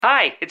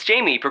Hi, it's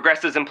Jamie,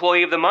 Progressive's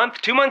Employee of the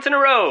Month, 2 months in a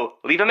row.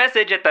 Leave a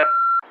message at the...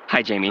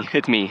 Hi, Jamie.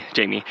 It's me,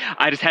 Jamie.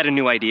 I just had a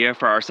new idea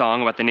for our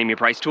song about the Name Your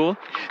Price tool.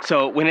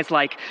 So when it's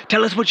like,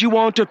 tell us what you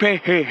want to pay,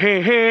 hey,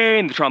 hey, hey,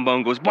 and the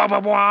trombone goes, blah,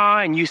 blah, blah,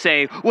 and you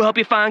say, we'll help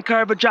you find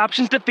coverage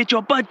options to fit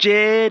your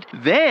budget.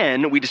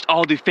 Then we just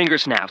all do finger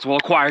snaps while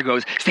a choir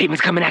goes,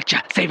 statements coming at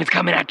ya, statements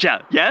coming at ya.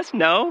 Yes?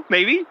 No?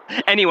 Maybe?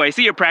 Anyway,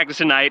 see you at practice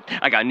tonight.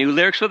 I got new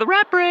lyrics for the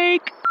rap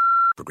break.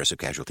 Progressive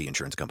Casualty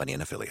Insurance Company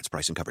and Affiliates.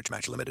 Price and coverage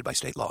match limited by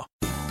state law.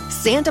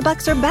 Santa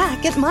Bucks are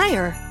back at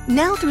Meijer.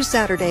 Now through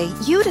Saturday,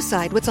 you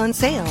decide what's on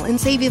sale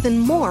and save even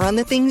more on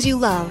the things you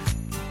love.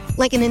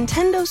 Like a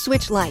Nintendo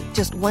Switch Lite,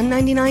 just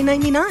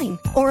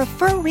 $199.99. Or a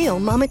fur-real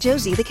Mama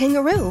Josie the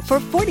Kangaroo for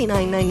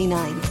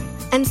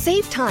 $49.99. And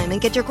save time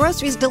and get your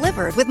groceries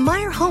delivered with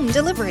Meijer Home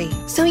Delivery,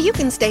 so you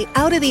can stay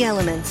out of the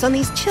elements on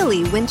these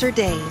chilly winter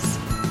days.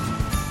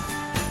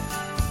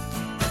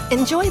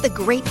 Enjoy the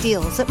great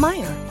deals at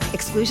Meijer.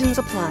 Exclusions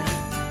apply.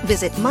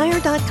 Visit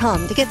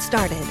Meijer.com to get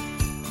started.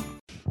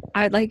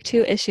 I would like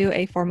to issue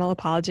a formal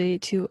apology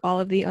to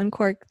all of the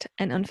uncorked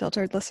and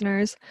unfiltered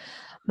listeners.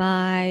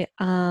 My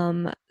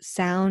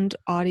sound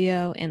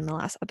audio in the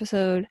last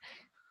episode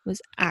was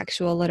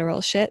actual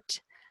literal shit,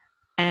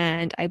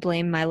 and I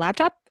blame my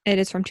laptop. It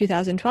is from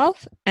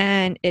 2012,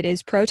 and it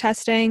is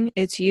protesting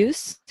its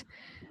use,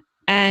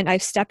 and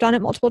I've stepped on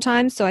it multiple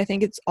times, so I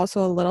think it's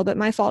also a little bit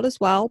my fault as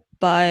well,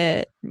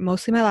 but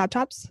mostly my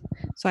laptop's,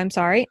 so I'm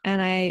sorry,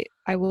 and I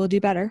will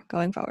do better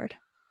going forward.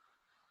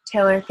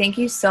 Taylor, thank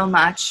you so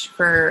much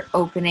for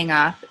opening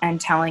up and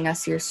telling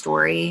us your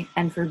story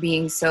and for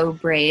being so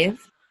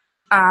brave.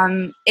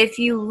 If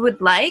you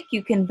would like,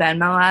 you can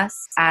Venmo us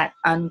at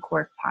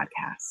Uncorked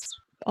Podcast.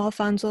 All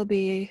funds will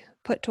be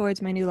put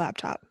towards my new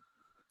laptop.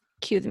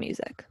 Cue the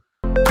music.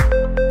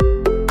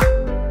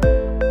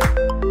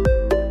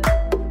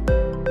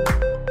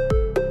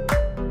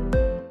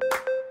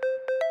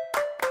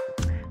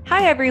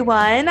 Hi,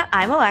 everyone.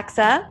 I'm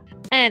Alexa.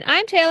 And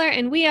I'm Taylor,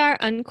 and we are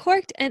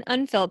Uncorked and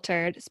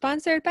Unfiltered,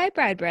 sponsored by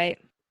Bride Bright.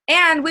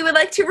 And we would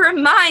like to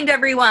remind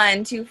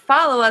everyone to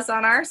follow us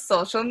on our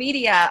social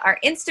media. Our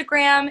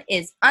Instagram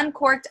is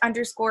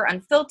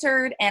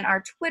uncorked_unfiltered, and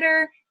our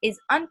Twitter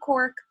is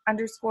uncork_podcast.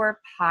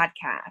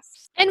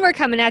 And we're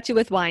coming at you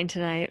with wine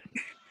tonight.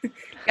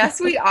 Yes,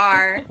 we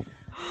are.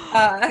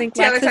 I think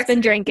Lex has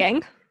been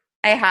drinking.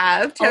 I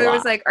have. Taylor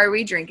was like, are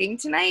we drinking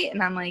tonight?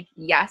 And I'm like,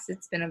 yes,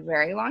 it's been a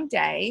very long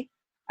day.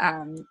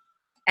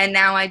 And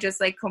now I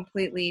just like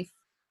completely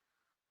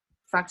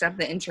fucked up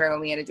the intro and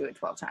we had to do it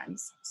 12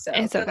 times. So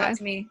it's good okay. luck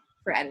to me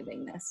for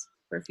editing this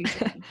for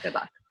future time. Good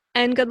luck.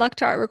 And good luck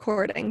to our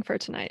recording for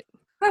tonight.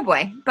 Oh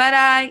boy.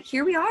 But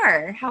here we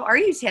are. How are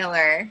you,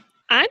 Taylor?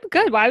 I'm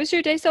good. Why was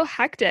your day so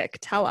hectic?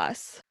 Tell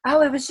us.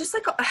 Oh, it was just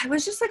like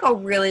a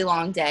really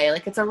long day.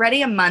 Like it's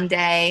already a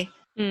Monday.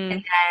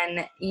 And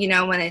then, you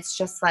know, when it's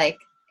just like,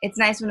 it's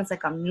nice when it's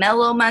like a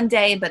mellow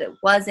Monday, but it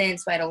wasn't.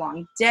 So I had a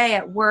long day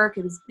at work.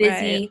 It was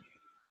busy. Right.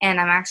 And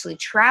I'm actually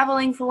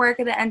traveling for work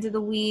at the end of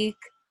the week.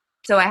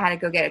 So I had to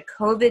go get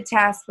a COVID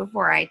test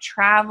before I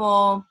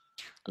travel.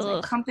 My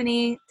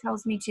company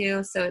tells me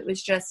to. So it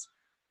was just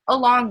a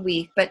long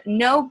week, but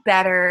no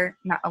better,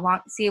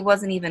 it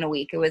wasn't even a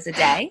week. It was a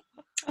day.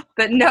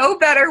 But no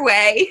better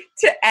way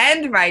to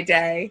end my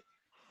day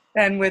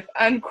than with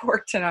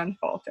Uncorked and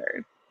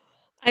Unfiltered.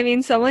 I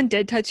mean, someone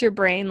did touch your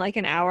brain like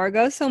an hour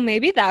ago, so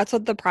maybe that's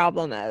what the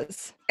problem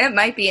is. It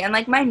might be. And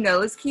like my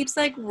nose keeps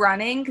like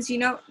running because, you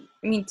know,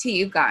 I mean,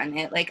 you've gotten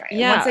it. Like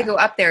once I go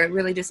up there, it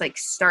really just like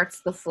starts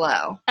the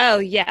flow. Oh,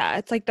 yeah.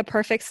 It's like the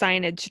perfect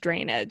drainage. It's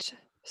like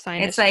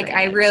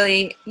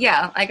drainage.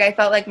 I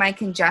felt like my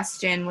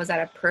congestion was at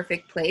a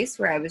perfect place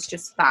where I was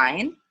just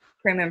fine,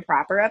 prim and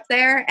proper up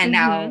there. And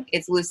now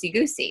it's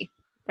loosey-goosey.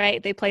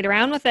 Right. They played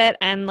around with it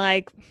and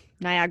like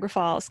Niagara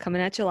Falls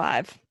coming at you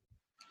live.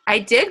 I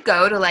did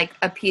go to like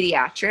a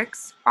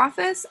pediatrics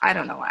office. I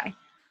don't know why.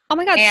 Oh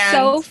my God,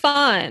 so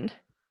fun.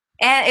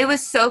 And it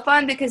was so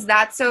fun because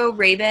that's so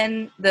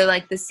Raven,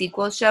 the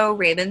sequel show,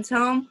 Raven's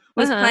Home,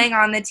 was playing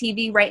on the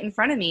TV right in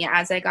front of me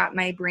as I got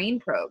my brain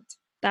probed.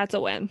 That's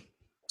a win.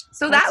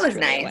 So that was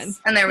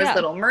nice. And there was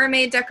little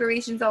mermaid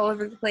decorations all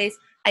over the place.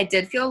 I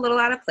did feel a little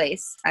out of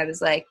place. I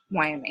was like,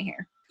 why am I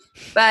here?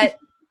 But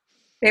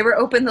they were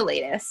open the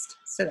latest.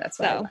 So that's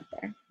why I went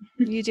there.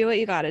 You do what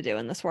you got to do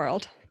in this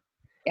world.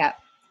 Yeah.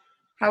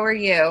 How are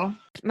you?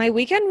 My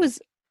weekend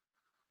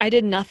I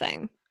did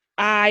nothing.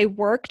 I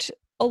worked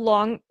a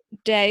long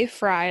day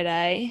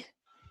Friday,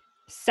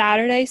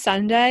 Saturday,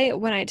 Sunday.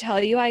 When I tell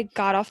you I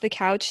got off the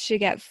couch to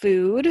get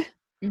food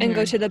and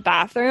go to the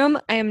bathroom,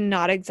 I am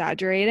not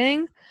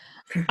exaggerating.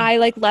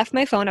 I left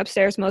my phone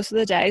upstairs most of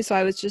the day. So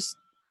I was just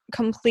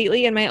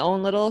completely in my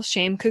own little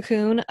shame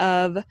cocoon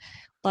of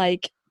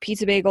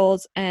pizza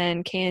bagels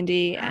and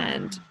candy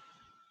and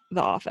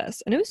The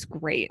Office. And it was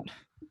great.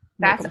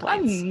 That's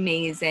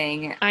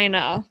amazing. I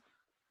know.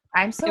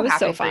 I'm so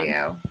happy for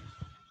you.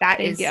 That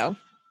is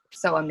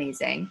so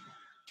amazing.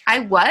 I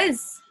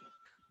was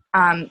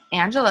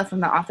Angela from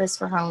The Office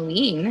for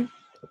Halloween.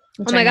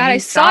 Oh my God, I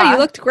saw. You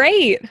looked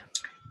great.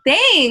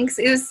 Thanks.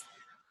 It was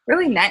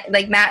really nice.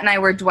 Like Matt and I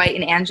were Dwight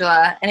and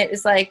Angela, and it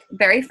was like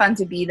very fun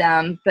to be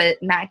them. But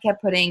Matt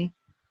kept putting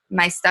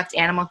my stuffed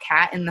animal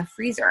cat in the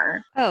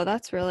freezer, Oh,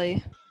 that's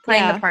really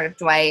playing yeah. the part of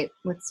Dwight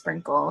with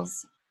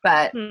Sprinkles.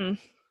 But Hmm.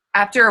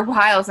 after a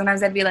while,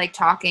 sometimes I'd be like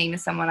talking to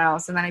someone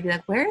else, and then I'd be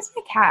like, "Where's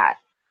my cat?"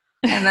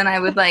 And then I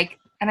would like,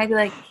 and I'd be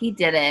like, "He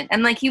didn't,"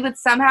 and like he would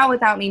somehow,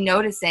 without me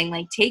noticing,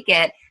 like take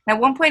it. And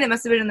at one point, it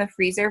must have been in the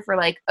freezer for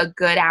like a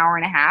good hour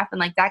and a half, and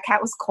like that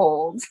cat was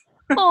cold.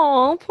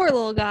 Oh, poor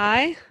little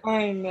guy.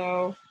 I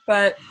know.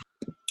 But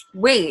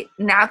wait,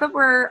 now that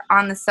we're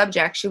on the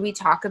subject, should we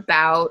talk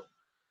about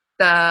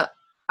the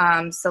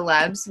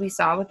celebs we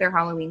saw with their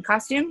Halloween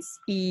costumes?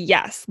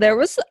 Yes, there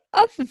was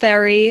a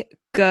very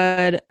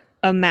good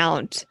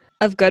amount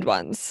of good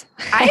ones.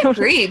 I don't-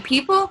 agree.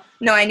 People,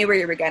 no, I knew where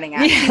you were getting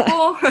at.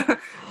 Yeah.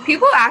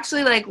 People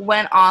actually like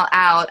went all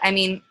out. I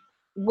mean,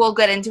 we'll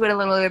get into it a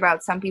little bit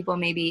about some people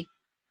maybe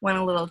went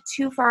a little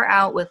too far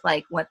out with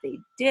like what they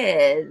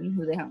did and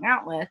who they hung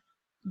out with.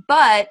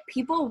 But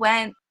people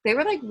they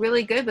were like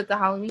really good with the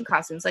Halloween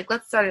costumes. Like,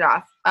 let's start it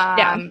off.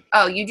 Yeah.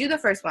 Oh, you do the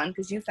first one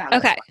because you found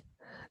Okay. this one.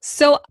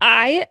 So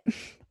I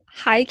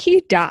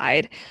high-key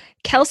died.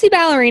 Kelsey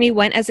Ballerini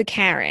went as a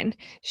Karen.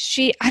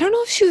 I don't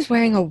know if she was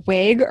wearing a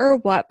wig or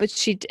what, but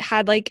she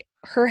had like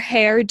her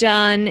hair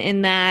done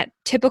in that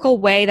typical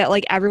way that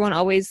like everyone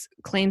always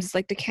claims is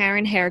like the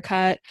Karen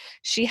haircut.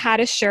 She had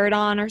a shirt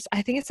on, or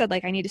I think it said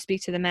like I need to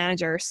speak to the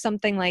manager or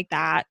something like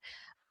that.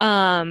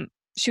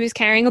 She was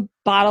carrying a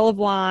bottle of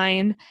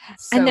wine,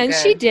 and then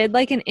she did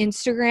like an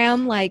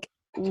Instagram like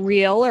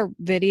reel or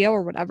video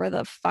or whatever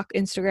the fuck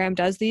Instagram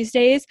does these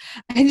days,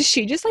 and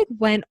she just like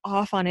went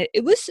off on it.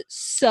 It was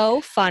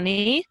so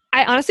funny.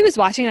 I honestly was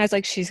watching and I was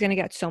like, she's gonna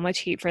get so much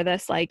heat for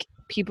this. Like,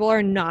 people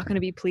are not gonna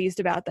be pleased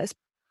about this.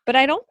 But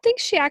I don't think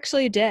she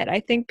actually did. I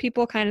think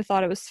people kind of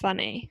thought it was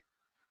funny.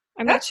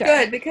 That's not sure.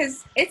 good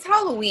because it's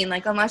Halloween.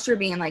 Like, unless you're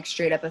being like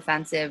straight up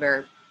offensive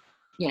or,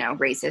 you know,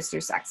 racist or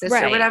sexist or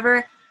Right.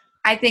 whatever,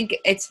 I think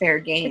it's fair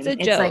game. It's a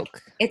joke.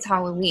 Like, it's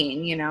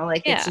Halloween, you know,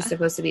 like Yeah. it's just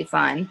supposed to be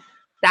fun.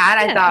 That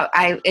I Yeah. thought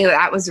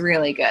that was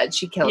really good.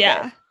 She killed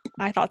Yeah, it.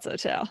 I thought so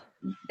too.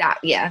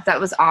 That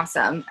was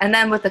awesome. And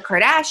then with the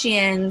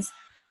Kardashians,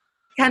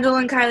 Kendall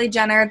and Kylie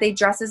Jenner, they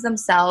dress as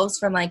themselves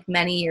from like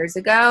many years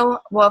ago.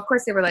 Well, of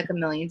course, they were like a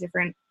million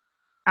different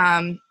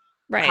Right.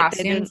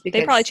 costumes. They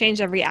probably because-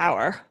 changed every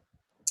hour.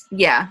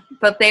 Yeah,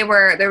 but there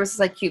was this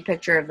like cute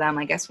picture of them,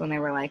 I guess, when they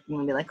were like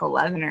maybe like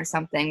 11 or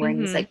something, wearing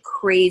these Mhm. like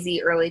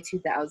crazy early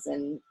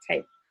 2000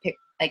 type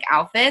like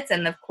outfits,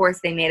 and of course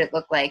they made it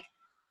look like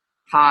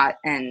hot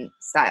and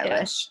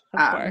stylish.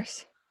 Of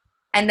course.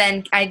 And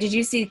then did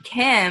you see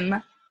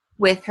Kim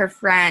with her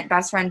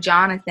best friend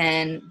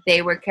Jonathan?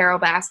 They were Carol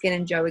Baskin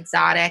and Joe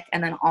Exotic,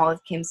 and then all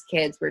of Kim's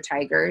kids were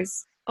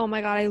tigers. Oh my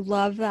god, I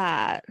love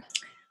that.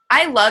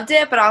 I loved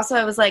it, but also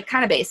I was like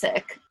kind of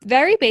basic.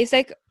 Very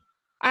basic.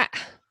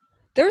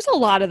 There was a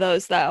lot of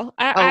those though.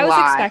 I was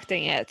lot.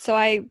 expecting it, so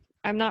I'm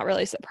not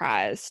really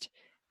surprised.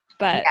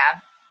 But Yeah,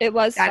 it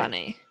was That-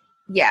 funny.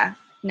 yeah.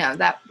 No,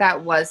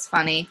 that was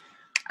funny.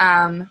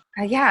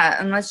 Yeah,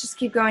 and let's just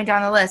keep going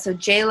down the list. So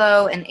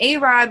J-Lo and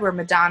A-Rod were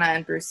Madonna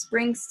and Bruce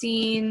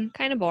Springsteen.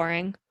 Kind of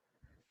boring.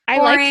 I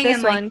Boring liked this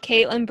and, like- one.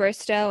 Caitlin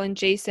Bristow and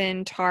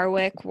Jason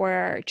Tarwick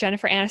were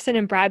Jennifer Aniston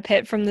and Brad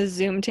Pitt from the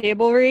Zoom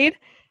table read.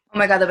 Oh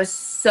my god, that was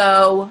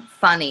so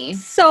funny.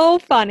 So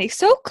funny.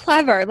 So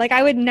clever. Like,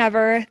 I would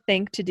never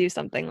think to do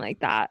something like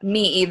that.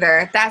 Me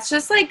either. That's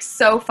just like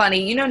so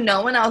funny. You know,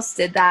 no one else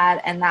did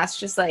that, and that's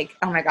just like,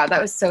 oh my god,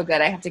 that was so good.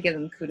 I have to give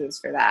them kudos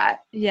for that.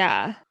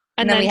 Yeah.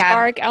 And And then then we have-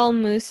 Tarek El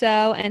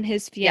Muso and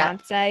his Yeah.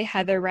 fiance,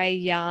 Heather Ray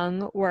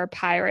Young, were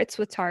pirates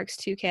with Tarek's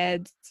 2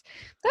 kids.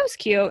 That was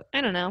cute. I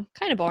don't know.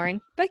 Kind of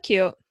boring, but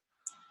cute.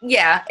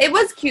 Yeah, it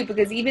was cute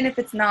because even if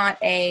it's not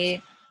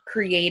a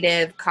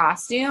creative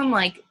costume,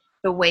 like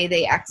the way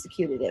they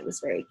executed it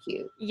was very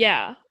cute.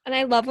 Yeah. And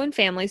I love when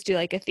families do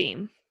like a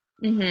theme.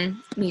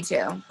 Me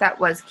too. That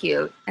was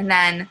cute. And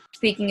then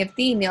speaking of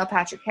theme, Neil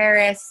Patrick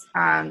Harris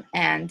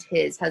and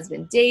his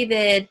husband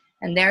David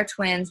and their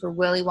twins were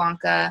Willy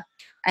Wonka.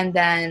 And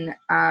then,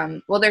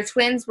 their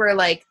twins were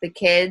like the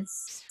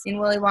kids in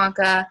Willy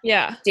Wonka.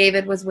 Yeah.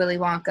 David was Willy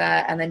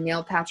Wonka, and then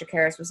Neil Patrick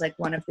Harris was like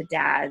one of the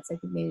dads. I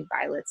think maybe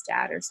Violet's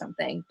dad or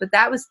something. But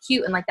that was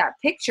cute, and like that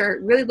picture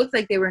it really looked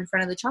like they were in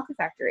front of the chocolate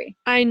factory.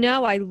 I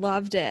know. I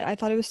loved it. I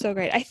thought it was so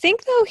great. I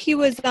think though he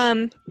was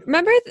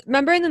remember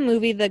in the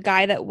movie the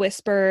guy that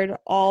whispered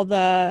all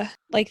the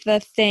like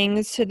the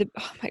things to the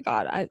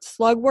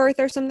Slugworth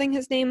or something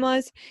his name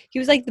was. He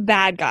was like the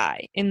bad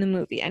guy in the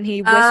movie, and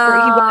he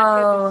whispered he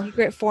wanted the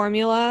secret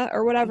formula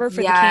or whatever for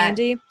the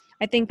candy.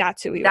 I think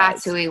that's who he was.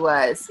 That's who he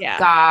was. Yeah.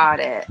 Got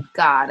it.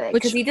 Which,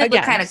 Because he did look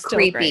again, kind of still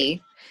creepy.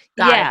 great.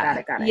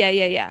 Got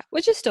it. Yeah.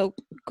 Which is still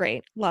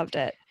great. Loved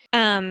it.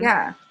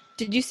 Yeah.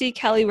 Did you see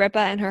Kelly Ripa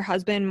and her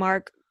husband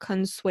Mark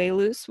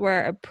Consuelos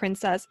were a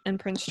princess and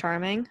Prince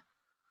Charming?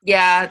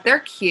 Yeah, they're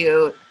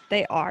cute.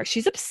 They are.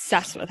 She's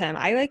obsessed with him.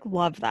 I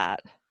love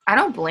that. I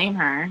don't blame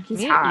her. He's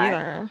Me hot.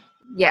 either.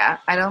 Yeah,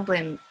 I don't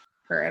blame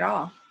her at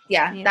all.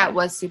 Yeah, Yeah. that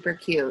was super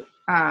cute.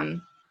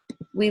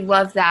 we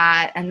love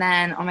that. And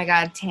then, oh my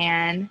God,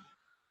 Tan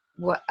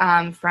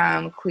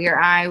from Queer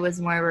Eye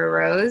was Moira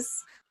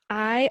Rose.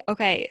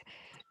 Okay.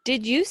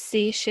 Did you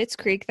see Schitt's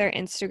Creek, their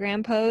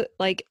Instagram post?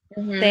 Like,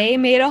 they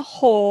made a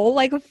whole,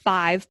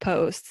 5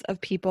 posts of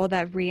people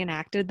that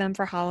reenacted them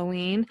for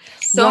Halloween.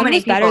 So One many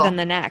was people. better than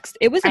the next.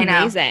 It was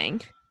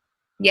amazing.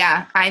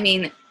 Yeah, I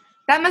mean,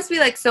 that must be,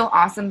 so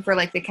awesome for,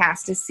 the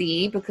cast to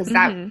see, because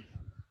that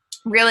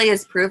really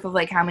is proof of,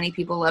 how many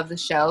people love the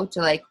show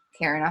to,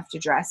 care enough to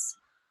dress.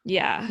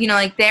 Yeah.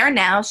 There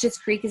now, Schitt's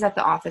Creek is at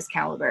the Office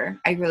caliber,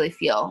 I really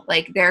feel.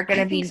 They're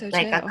going to be, so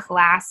a too.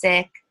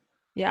 classic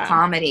Yeah.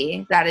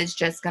 comedy that is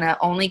just going to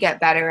only get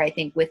better, I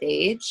think, with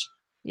age.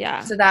 Yeah.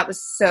 So that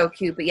was so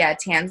cute. But yeah,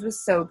 Tan's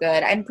was so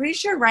good. I'm pretty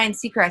sure Ryan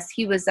Seacrest,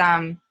 he was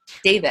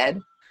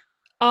David.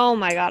 Oh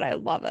my God, I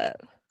love it.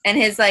 And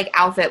his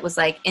outfit was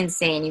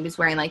insane. He was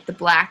wearing the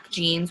black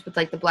jeans with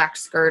the black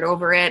skirt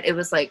over it. It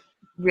was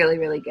really,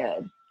 really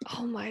good.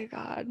 Oh my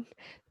God.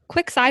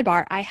 Quick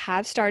sidebar, I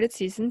have started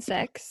season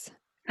 6.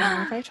 I don't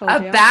know if I told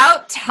you.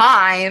 About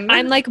time.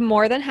 I'm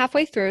more than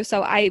halfway through,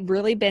 so I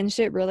really binged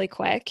it really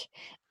quick.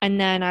 And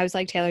then I was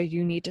like, Taylor,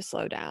 you need to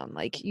slow down.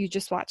 You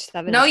just watched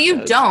 7 No, you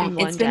episodes don't. in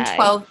one It's been day.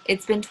 12.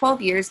 It's been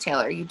 12 years,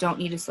 Taylor. You don't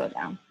need to slow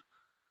down.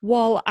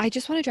 Well, I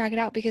just want to drag it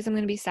out because I'm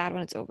going to be sad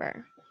when it's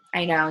over.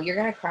 I know. You're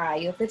going to cry.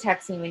 You have to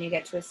text me when you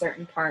get to a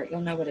certain part.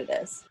 You'll know what it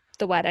is.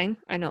 The wedding.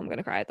 I know I'm going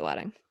to cry at the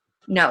wedding.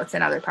 No, it's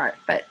another part.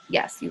 But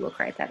yes, you will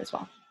cry at that as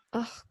well.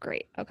 Oh,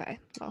 great. Okay.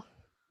 Well,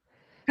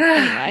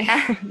 anyway.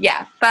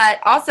 Yeah. But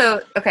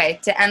also, okay,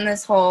 to end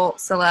this whole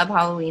celeb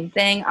Halloween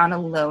thing on a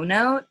low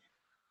note,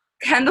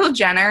 Kendall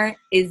Jenner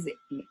is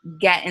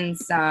getting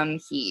some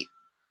heat.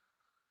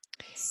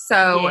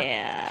 So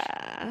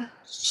yeah.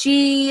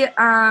 she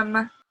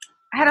had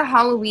a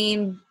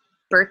Halloween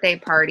birthday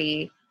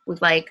party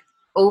with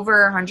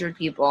over 100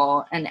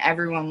 people, and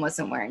everyone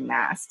wasn't wearing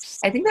masks.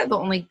 I think that the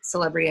only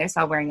celebrity I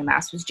saw wearing a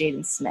mask was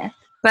Jaden Smith.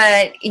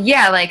 But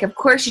yeah, of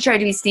course she tried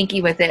to be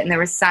sneaky with it, and there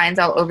were signs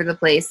all over the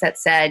place that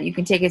said you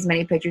can take as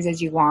many pictures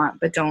as you want,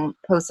 but don't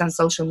post on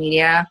social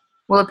media.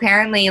 Well,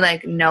 apparently,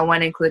 no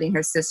one, including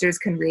her sisters,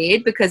 can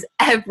read because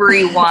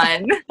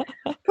everyone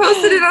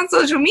posted it on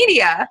social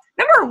media.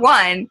 Number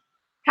one,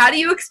 how do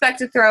you expect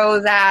to throw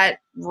that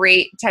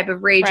type of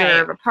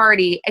rager of a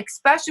party,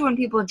 especially when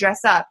people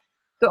dress up?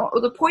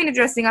 The point of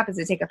dressing up is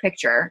to take a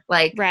picture.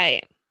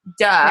 Right.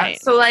 Duh.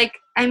 Right. So,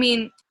 I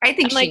mean, I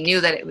think she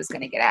knew that it was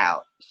going to get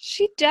out.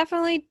 She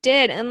definitely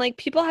did. And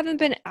people haven't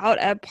been out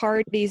at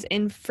parties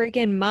in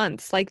freaking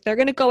months. They're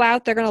going to go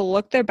out, they're going to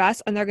look their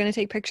best, and they're going to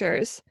take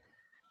pictures.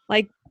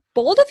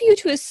 Bold of you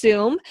to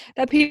assume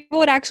that people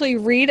would actually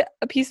read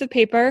a piece of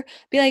paper,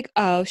 be like,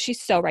 oh,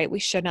 she's so right, we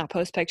should not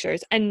post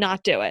pictures, and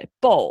not do it.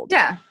 Bold.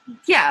 Yeah.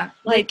 Yeah.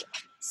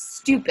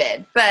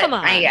 Stupid. But come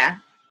on.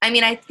 I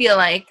mean, I feel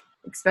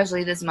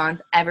especially this month,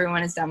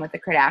 everyone is done with the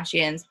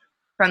Kardashians.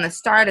 From the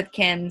start of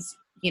Kim's,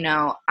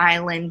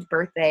 island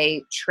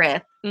birthday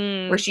trip,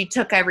 where she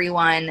took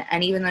everyone,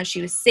 and even though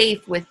she was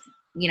safe with,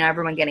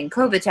 everyone getting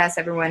COVID tests,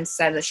 everyone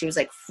said that she was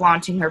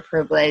flaunting her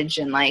privilege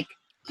and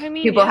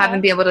people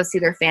haven't been able to see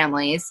their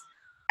families.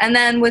 And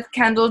then with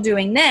Kendall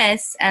doing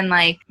this and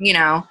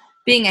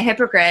being a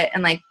hypocrite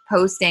and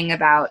posting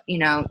about,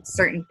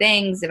 certain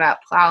things about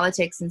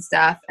politics and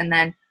stuff, and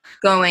then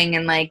going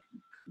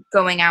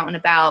out and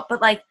about.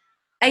 But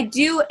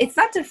it's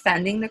not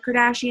defending the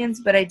Kardashians,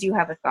 but I do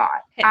have a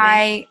thought.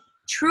 I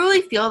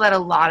truly feel that a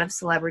lot of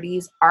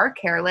celebrities are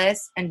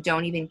careless and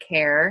don't even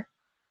care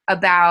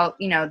about,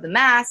 the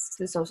masks,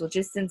 the social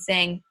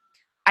distancing.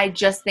 I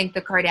just think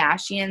the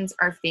Kardashians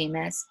are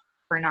famous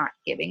for not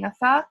giving a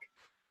fuck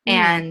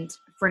and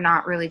for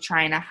not really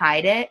trying to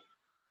hide it.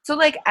 So,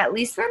 at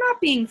least they're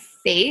not being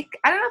fake.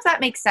 I don't know if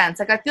that makes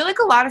sense. I feel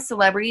a lot of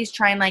celebrities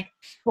try and,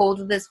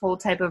 hold this whole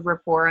type of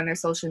rapport on their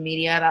social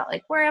media about,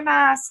 wear a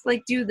mask,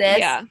 do this.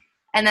 Yeah.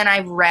 And then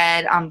I've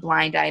read on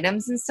Blind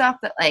Items and stuff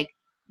that,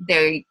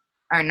 they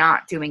are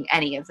not doing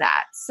any of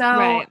that. So,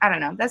 I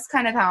don't know. That's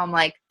kind of how I'm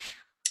I'm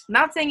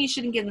not saying you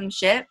shouldn't give them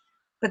shit,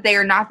 but they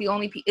are not the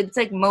only people. It's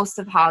most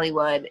of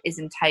Hollywood is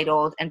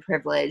entitled and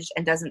privileged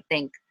and doesn't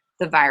think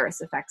the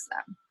virus affects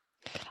them.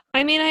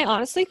 I mean, I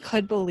honestly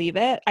could believe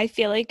it. I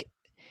feel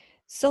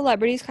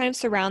celebrities kind of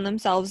surround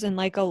themselves in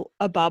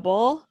a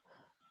bubble,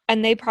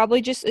 and they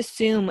probably just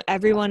assume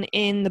everyone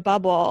in the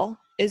bubble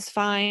is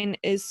fine,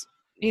 is,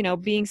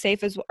 being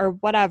safe or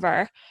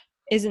whatever,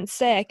 isn't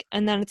sick.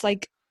 And then it's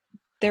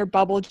their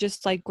bubble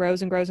just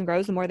grows and grows and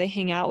grows the more they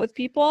hang out with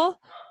people.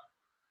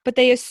 But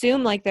they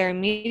assume their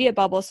immediate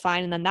bubble is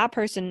fine, and then that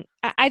person,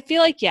 I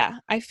feel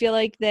I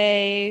feel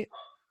they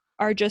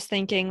are just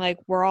thinking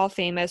we're all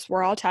famous,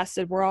 we're all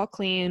tested, we're all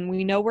clean,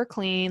 we know we're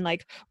clean,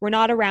 we're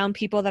not around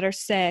people that are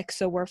sick,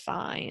 so we're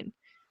fine.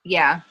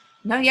 Yeah.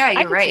 No, yeah,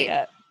 you're right. See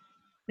it.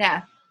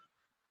 Yeah.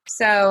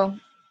 So,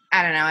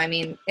 I don't know. I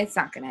mean, it's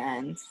not going to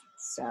end,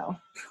 so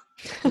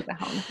we're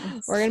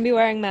going to be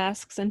wearing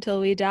masks until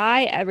we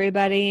die.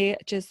 Everybody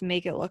just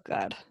make it look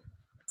good.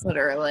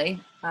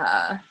 Literally.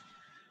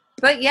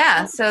 But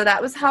yeah, so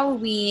that was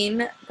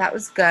Halloween. That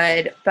was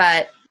good.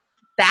 But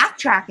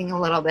backtracking a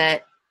little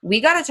bit,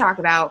 we got to talk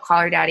about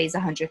Call Her Daddy's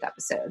 100th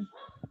episode.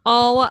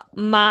 Oh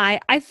my,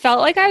 I felt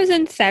like I was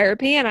in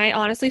therapy, and I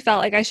honestly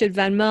felt like I should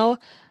Venmo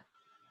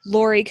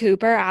Lori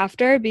Cooper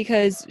after,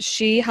 because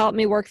she helped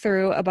me work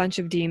through a bunch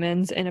of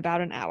demons in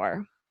about an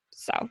hour.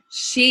 So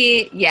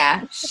she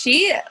was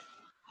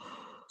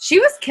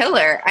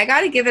killer. I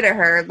got to give it to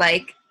her.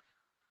 Like,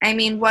 I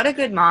mean, what a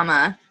good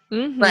mama.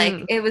 mm-hmm.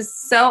 Like, it was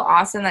so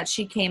awesome that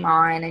she came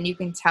on, and you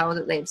can tell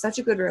that they have such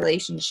a good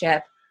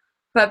relationship.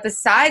 But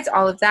besides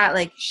all of that,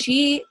 like,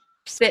 she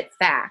spit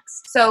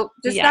facts. So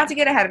just not to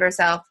get ahead of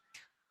herself,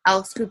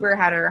 Alex Cooper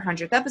had her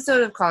 100th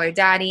episode of Call Her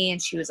Daddy,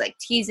 and she was like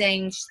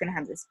teasing she's going to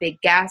have this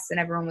big guest, and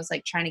everyone was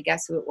like trying to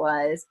guess who it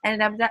was.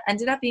 And it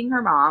ended up being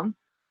her mom.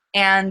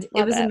 And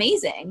it was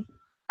amazing.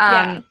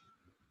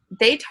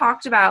 They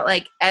talked about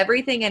like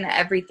everything and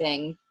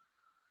everything,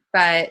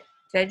 but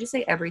did I just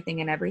say everything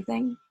and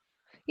everything?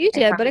 You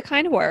did, but it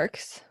kind of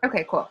works.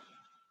 Okay, cool.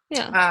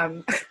 Yeah.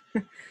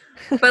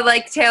 But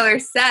like Taylor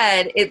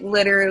said, it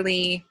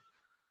literally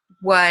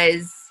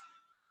was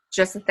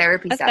just a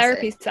therapy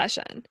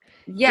session.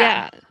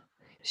 Yeah.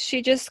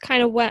 She just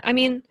kind of went, I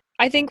mean,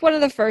 I think one of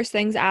the first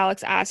things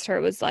Alex asked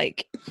her was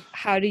like,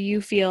 how do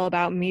you feel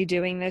about me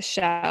doing this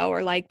show?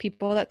 Or like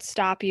people that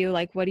stop you,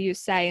 like, what do you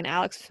say? And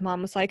Alex's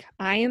mom was like,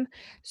 I am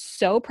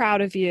so proud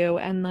of you,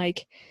 and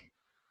like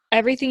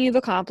everything you've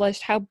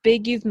accomplished, how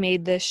big you've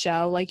made this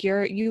show. Like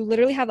you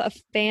literally have a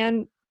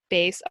fan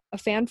base, a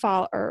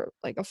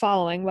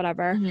following,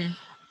 whatever.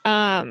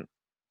 Mm-hmm.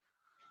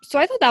 So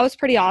I thought that was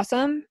pretty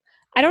awesome.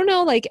 I don't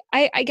know, like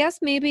I guess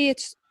maybe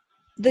it's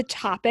the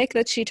topic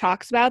that she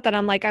talks about that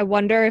I'm like, I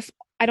wonder if,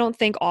 I don't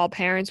think all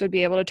parents would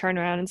be able to turn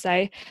around and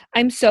say,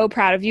 I'm so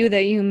proud of you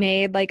that you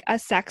made like a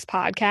sex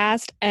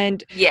podcast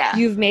and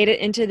you've made it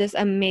into this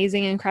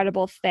amazing,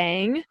 incredible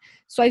thing.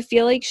 So I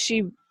feel like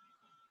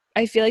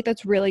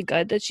that's really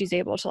good that she's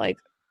able to like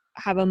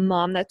have a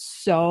mom that's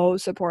so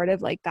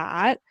supportive like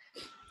that.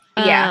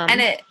 Yeah.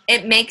 And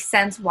it makes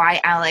sense why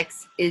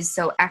Alex is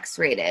so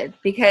X-rated,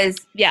 because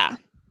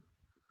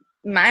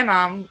my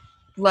mom,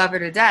 love her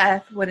to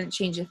death, wouldn't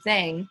change a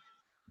thing,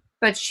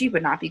 but she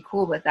would not be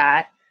cool with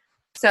that.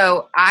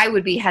 So I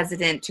would be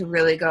hesitant to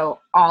really go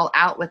all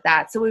out with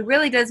that. So it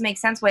really does make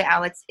sense why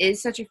Alex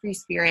is such a free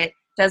spirit,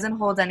 doesn't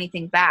hold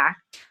anything back,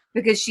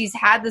 because she's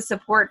had the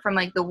support from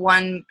like the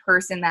one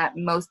person that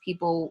most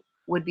people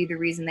would be the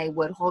reason they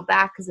would hold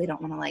back, because they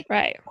don't want to like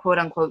quote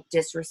unquote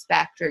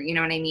disrespect, or you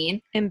know what I mean?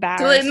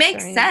 Embarrassed. So it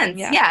makes sense.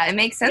 Yeah, it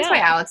makes sense why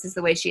Alex is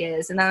the way she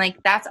is. And then like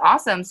that's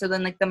awesome. So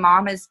then like the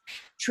mom has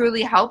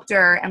truly helped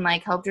her and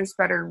like helped her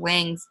spread her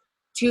wings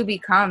to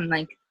become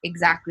like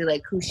exactly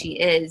like who she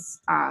is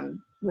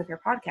with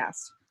her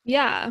podcast.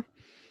 Yeah.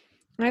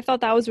 And I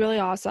thought that was really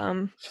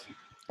awesome.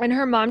 And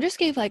her mom just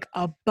gave like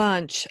a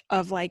bunch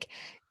of like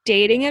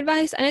dating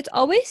advice, and it's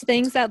always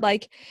things that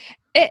like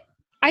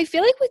I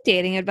feel like with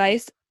dating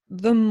advice,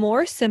 the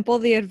more simple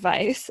the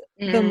advice,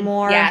 the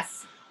more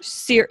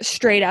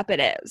straight up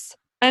it is.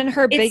 And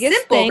her biggest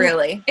simple, thing,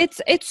 really.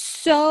 It's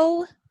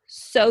so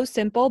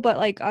simple, but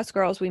like us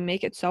girls, we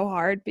make it so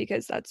hard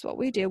because that's what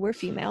we do. We're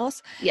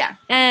females. Yeah.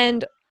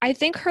 And I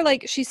think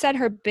she said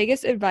her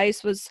biggest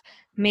advice was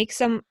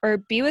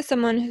be with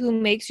someone who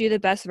makes you the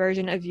best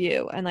version of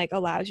you and like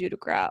allows you to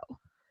grow.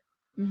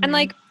 Mm-hmm. And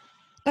like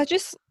that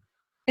just,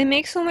 it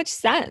makes so much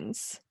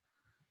sense.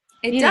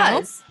 It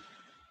does.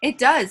 It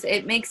does.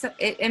 It makes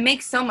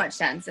so much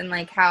sense. And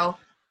like how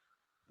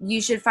you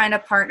should find a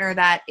partner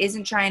that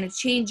isn't trying to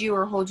change you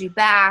or hold you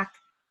back.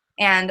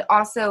 And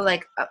also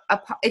like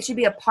it should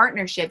be a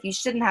partnership. You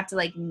shouldn't have to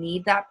like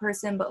need that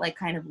person, but like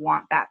kind of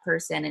want that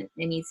person. And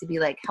it needs to be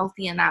like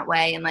healthy in that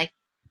way. And like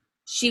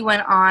she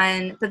went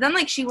on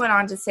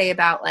to say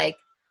about like,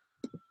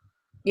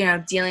 you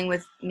know, dealing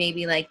with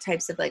maybe like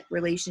types of like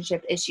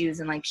relationship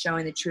issues and like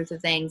showing the truth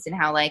of things, and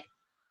how like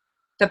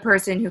the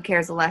person who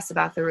cares less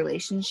about the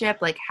relationship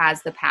like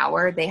has the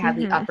power. They have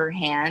the upper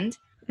hand.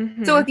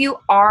 Mm-hmm. So if you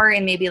are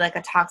in maybe like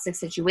a toxic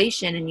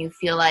situation and you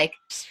feel like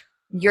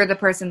you're the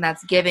person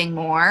that's giving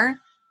more,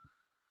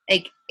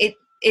 like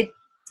it's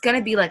going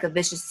to be like a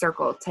vicious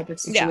circle type of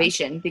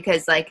situation,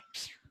 because like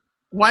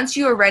once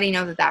you already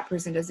know that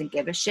person doesn't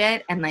give a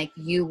shit, and like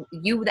you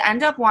would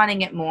end up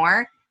wanting it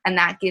more, and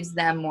that gives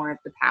them more of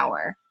the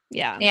power.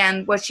 Yeah.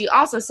 And what she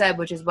also said,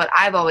 which is what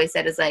I've always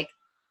said, is like,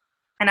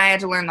 and I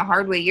had to learn the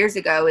hard way years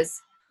ago, is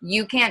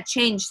you can't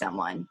change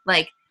someone.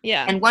 Like,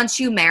 and once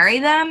you marry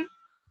them,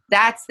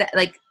 that's that,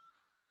 like,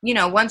 you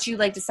know, once you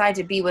like decide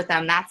to be with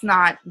them, that's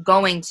not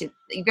going to,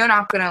 you're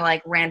not going to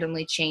like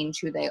randomly change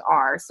who they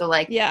are. So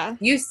like,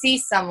 you see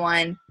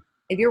someone,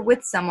 if you're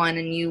with someone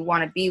and you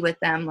want to be with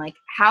them, like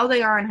how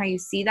they are and how you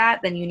see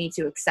that, then you need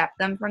to accept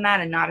them from that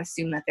and not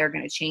assume that they're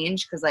going to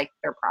change, because like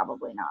they're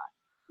probably not.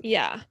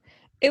 Yeah.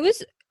 It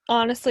was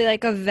honestly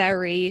like a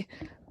very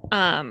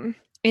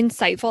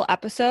insightful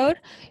episode.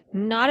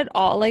 Not at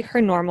all like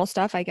her normal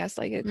stuff. I guess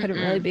like it couldn't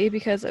really be,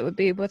 because it would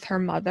be with her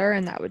mother,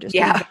 and that would just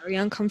be very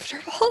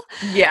uncomfortable.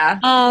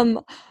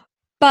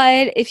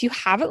 But if you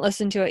haven't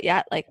listened to it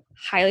yet, like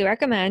highly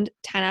recommend.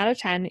 10 out of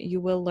 10. You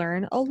will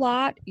learn a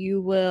lot. You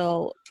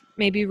will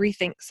maybe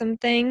rethink some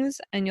things,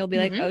 and you'll be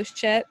like, Mhm. oh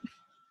shit,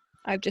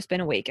 I've just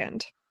been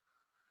awakened.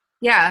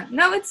 Yeah,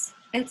 no, it's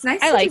nice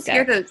I to liked just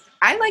hear it. those.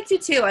 I liked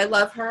it too. I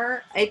love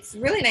her. It's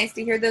really nice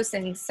to hear those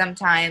things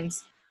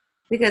sometimes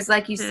because,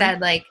 like you Mhm.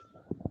 said, like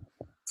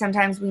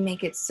sometimes we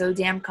make it so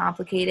damn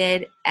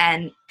complicated,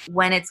 and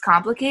when it's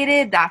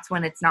complicated, that's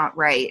when it's not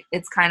right.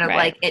 It's kind of Right.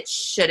 like it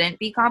shouldn't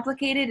be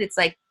complicated. It's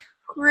like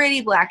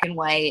pretty black and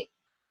white.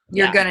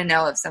 You're Yeah. gonna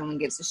know if someone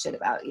gives a shit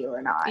about you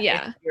or not.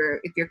 Yeah.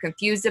 If you're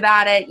confused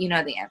about it, you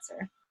know the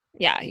answer.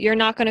 Yeah, you're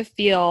not going to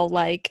feel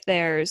like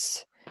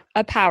there's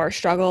a power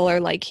struggle or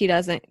like he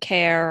doesn't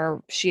care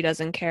or she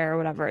doesn't care or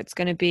whatever. It's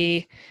going to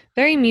be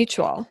very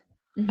mutual.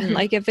 And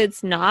like if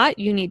it's not,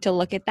 you need to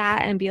look at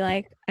that and be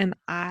like, am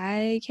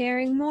I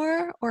caring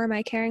more or am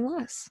I caring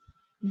less?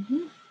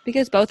 Mm-hmm.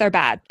 Because both are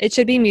bad. It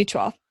should be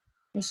mutual.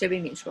 It should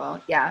be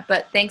mutual. Yeah.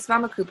 But thanks,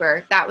 Mama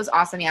Cooper. That was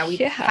awesome. Yeah. We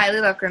highly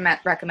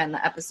recommend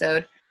the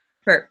episode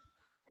for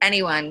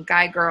anyone,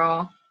 guy,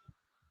 girl.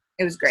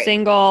 It was great.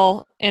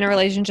 Single, in a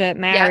relationship,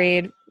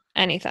 married,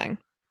 anything.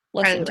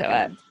 Listen Highly to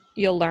recommend. it.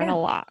 You'll learn a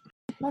lot.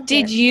 Loved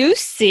Did it. you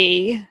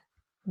see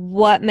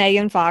what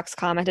Megan Fox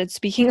commented,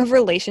 speaking of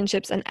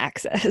relationships and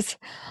exes,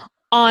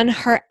 on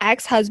her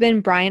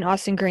ex-husband Brian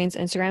Austin Green's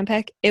Instagram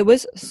pic? It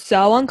was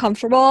so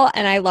uncomfortable,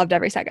 and I loved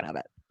every second of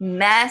it.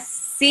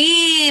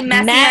 Messy.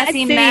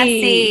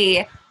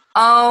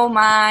 Oh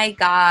my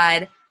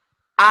God.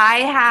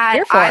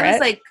 Here for I was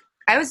it. like,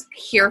 I was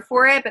here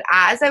for it, but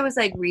as I was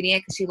like reading it,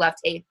 because she left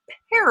a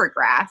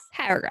paragraph,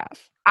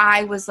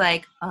 I was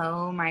like,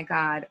 oh my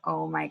God.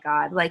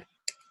 Like,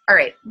 all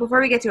right,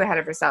 before we get too ahead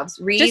of ourselves,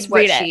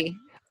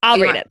 I'll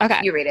read it. Okay.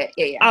 You read it.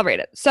 Yeah. I'll read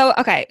it. So,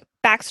 okay,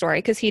 backstory,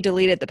 because he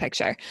deleted the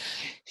picture.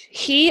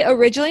 He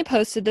originally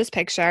posted this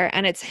picture,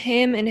 and it's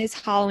him in his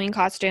Halloween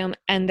costume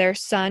and their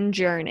son,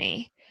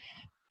 Journey.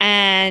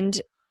 And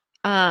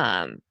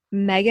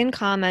Megan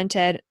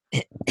commented,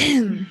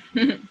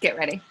 Get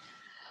ready.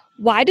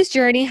 why does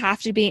Journey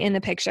have to be in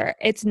the picture?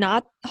 It's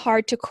not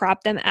hard to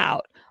crop them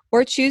out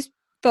or choose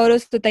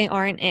photos that they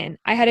aren't in.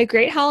 I had a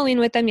great Halloween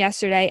with them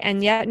yesterday,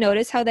 and yet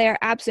notice how they are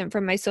absent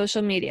from my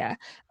social media.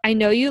 I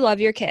know you love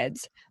your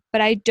kids,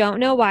 but I don't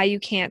know why you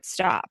can't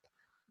stop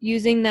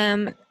using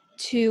them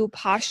to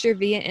posture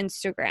via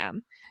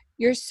Instagram.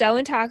 You're so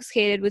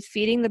intoxicated with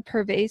feeding the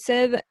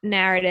pervasive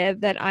narrative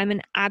that I'm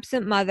an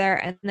absent mother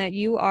and that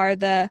you are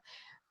the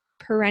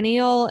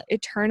perennial,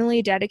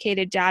 eternally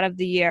dedicated dad of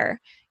the year.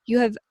 You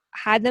have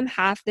had them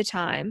half the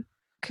time.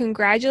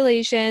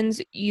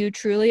 Congratulations, you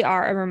truly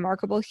are a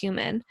remarkable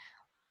human.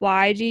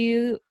 Why do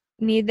you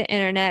need the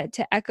internet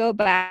to echo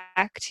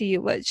back to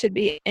you what should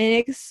be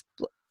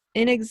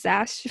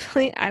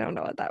inexhaustible, I don't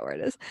know what that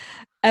word is,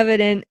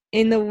 evident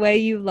in the way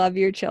you love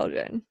your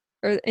children,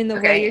 or in the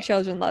way your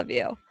children love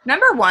you?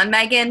 Number one,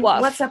 Megan,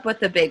 Woof. what's up with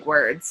the big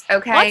words?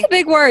 Okay. Lots of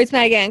big words,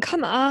 Megan.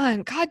 Come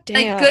on. God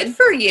damn. Like, good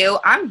for you.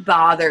 I'm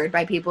bothered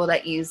by people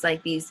that use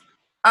like these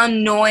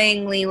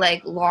annoyingly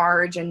like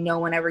large, and no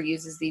one ever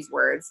uses these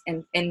words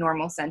in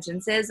normal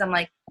sentences. I'm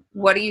like,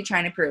 what are you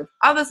trying to prove?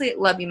 Obviously,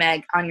 love you,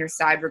 Meg, on your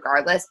side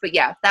regardless. But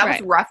yeah, that was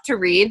rough to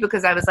read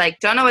because I was like,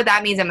 don't know what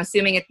that means. I'm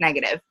assuming it's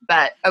negative,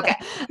 but okay.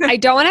 I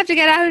don't want to have to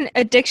get out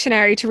a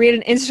dictionary to read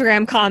an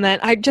Instagram comment.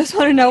 I just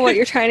want to know what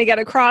you're trying to get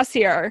across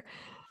here.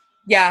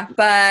 Yeah,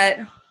 but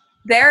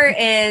there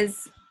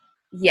is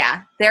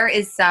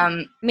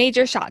some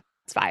major shots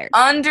fired.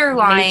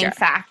 Underlying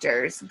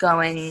factors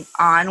going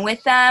on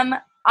with them.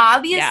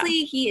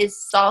 Obviously, he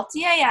is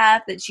salty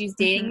AF that she's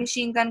dating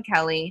Machine Gun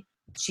Kelly.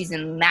 She's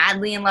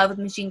madly in love with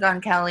Machine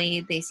Gun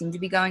Kelly. They seem to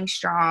be going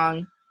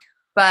strong.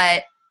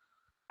 But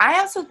I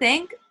also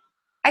think,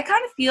 I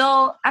kind of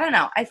feel, I don't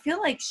know, I feel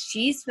like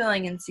she's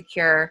feeling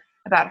insecure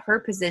about her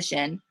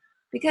position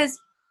because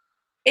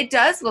it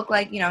does look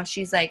like,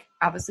 she's like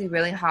obviously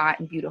really hot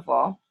and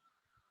beautiful,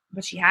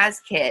 but she has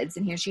kids,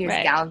 and here she is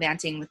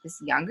gallivanting with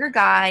this younger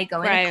guy,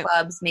 going to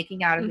clubs,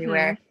 making out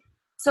everywhere.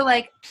 So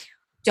like,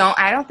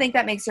 I don't think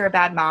that makes her a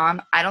bad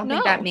mom. I don't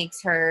think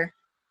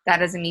that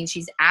doesn't mean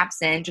she's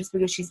absent just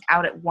because she's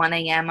out at 1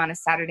 a.m. on a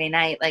Saturday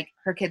night. Like,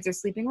 her kids are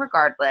sleeping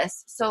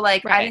regardless. So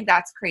like, I think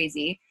that's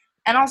crazy.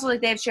 And also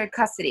like, they have shared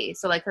custody.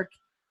 So like,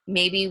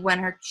 maybe when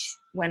her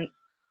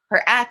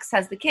ex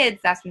has the kids,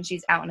 that's when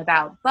she's out and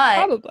about.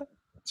 But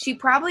she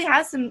probably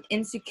has some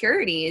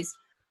insecurities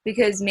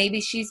because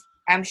maybe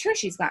I'm sure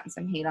she's gotten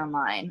some hate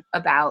online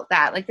about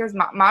that. Like, there's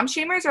mom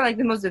shamers are like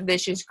the most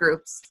vicious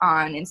groups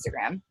on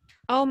Instagram.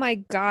 Oh my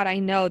God, I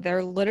know.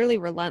 They're literally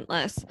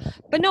relentless.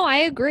 But no, I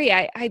agree.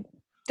 I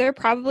there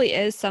probably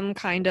is some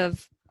kind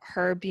of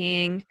her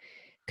being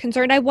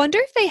concerned. I wonder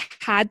if they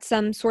had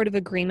some sort of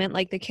agreement,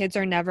 like the kids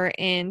are never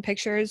in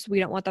pictures. We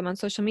don't want them on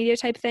social media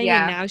type thing.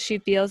 Yeah. And now she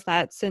feels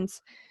that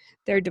since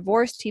they're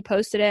divorced, he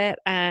posted it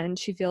and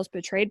she feels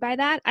betrayed by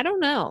that. I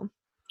don't know.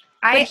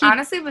 I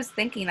honestly was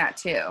thinking that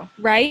too.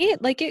 Right?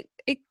 Like it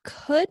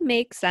could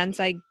make sense,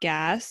 I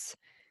guess.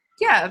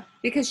 Yeah,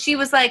 because she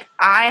was like,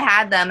 I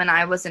had them and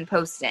I wasn't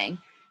posting.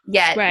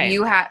 Yet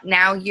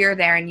now you're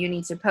there and you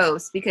need to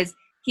post because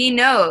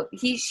to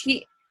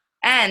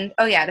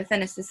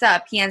finish this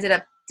up, he ended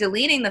up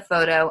deleting the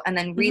photo and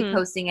then Mhm.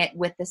 reposting it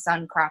with the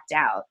sun cropped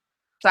out.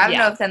 So I don't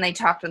know if then they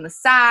talked on the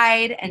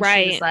side and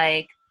she was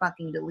like,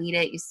 fucking delete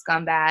it, you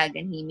scumbag.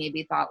 And he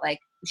maybe thought like,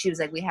 she was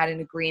like, we had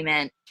an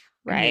agreement.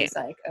 And he was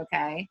like,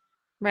 okay.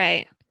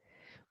 Right.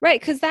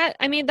 Because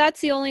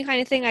that's the only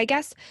kind of thing, I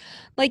guess,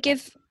 like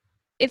if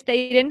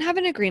they didn't have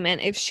an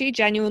agreement, if she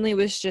genuinely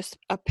was just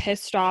a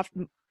pissed off,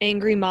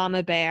 angry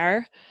mama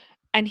bear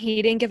and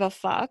he didn't give a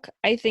fuck,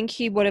 I think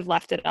he would have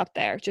left it up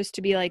there just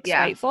to be like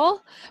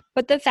spiteful.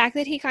 But the fact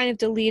that he kind of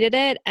deleted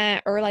it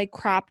or like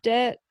cropped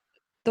it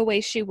the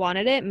way she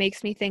wanted it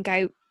makes me think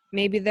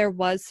maybe there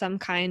was some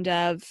kind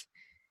of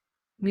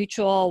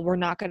mutual, we're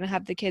not going to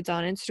have the kids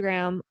on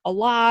Instagram a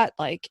lot.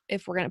 Like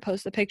if we're going to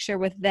post the picture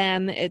with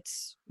them,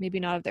 it's maybe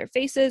not of their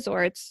faces,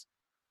 or it's,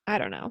 I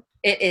don't know.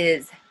 It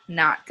is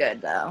not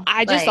good though.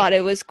 I just thought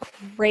it was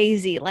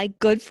crazy. Like,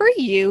 good for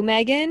you,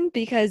 Megan,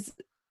 because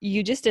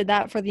you just did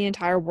that for the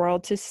entire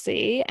world to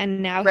see,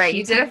 and now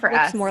you did it for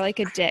us. More like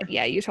a dick.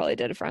 Yeah, you totally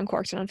did it for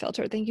Uncorked and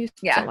Unfiltered. Thank you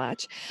so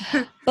much.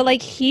 But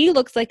like, he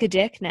looks like a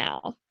dick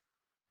now.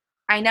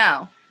 I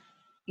know.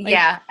 Like,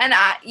 yeah, and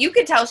you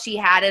could tell she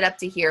had it up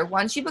to here.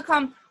 Once these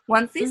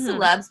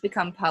celebs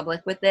become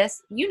public with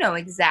this, you know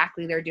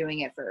exactly they're doing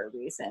it for a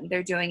reason.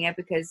 They're doing it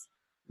because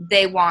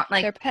they want,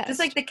 like, just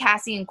like the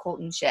Cassie and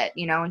Colton shit,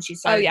 you know, and she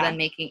started then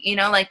making, you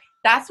know, like,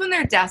 that's when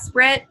they're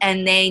desperate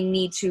and they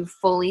need to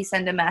fully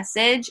send a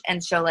message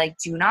and show, like,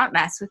 do not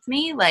mess with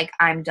me. Like,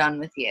 I'm done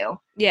with you.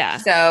 Yeah.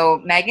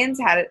 So Megan's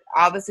had it.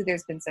 Obviously,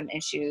 there's been some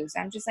issues.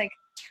 I'm just like,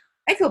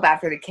 I feel bad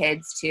for the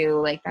kids, too.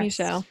 Like, that's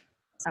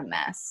a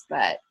mess.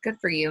 But good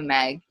for you,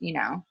 Meg, you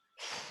know.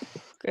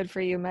 Good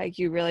for you, Meg.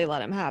 You really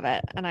let him have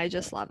it. And I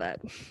just love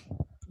it.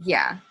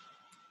 Yeah.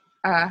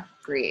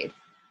 Agreed.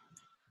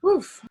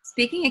 Oof.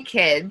 Speaking of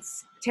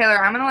kids, Taylor,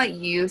 I'm going to let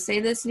you say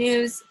this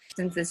news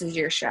since this is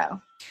your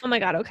show. Oh my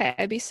God. Okay.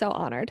 I'd be so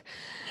honored.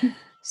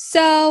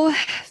 So,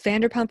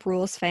 Vanderpump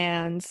Rules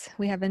fans,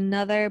 we have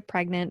another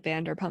pregnant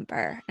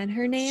Vanderpumper, and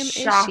her name is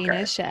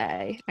Sheena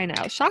Shea. I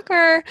know.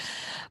 Shocker.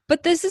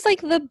 But this is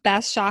like the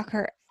best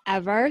shocker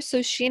ever. So,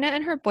 Sheena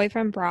and her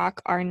boyfriend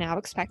Brock are now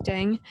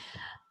expecting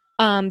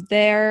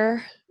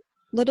their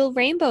little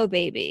rainbow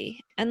baby.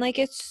 And like,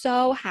 it's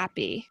so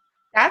happy.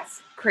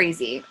 That's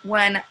crazy.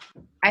 When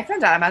I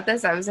found out about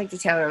this, I was like to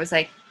Taylor, I was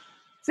like,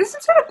 is there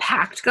some sort of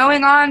pact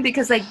going on?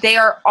 Because like they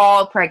are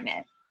all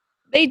pregnant.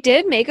 They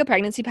did make a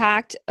pregnancy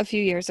pact a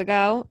few years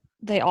ago.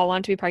 They all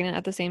want to be pregnant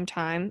at the same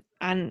time.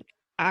 And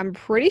I'm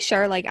pretty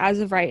sure, like, as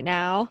of right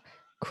now,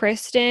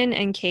 Kristen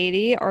and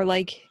Katie are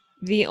like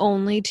the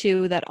only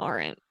two that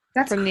aren't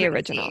from the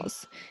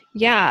originals.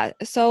 Yeah.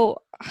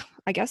 So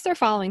I guess they're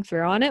following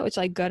through on it, which,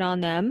 like, good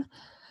on them.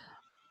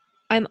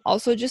 I'm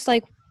also just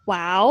like,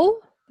 wow,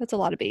 that's a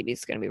lot of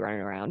babies going to be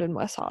running around in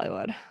West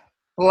Hollywood.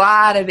 A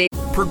lot of babies.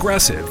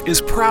 Progressive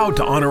is proud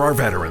to honor our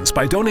veterans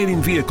by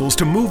donating vehicles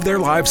to move their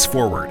lives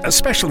forward,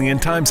 especially in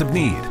times of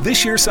need.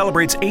 This year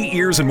celebrates 8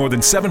 years and more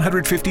than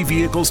 750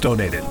 vehicles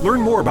donated.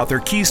 Learn more about their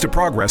Keys to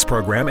Progress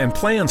program and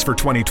plans for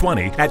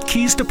 2020 at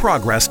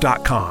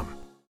keystoprogress.com.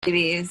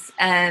 Babies,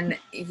 and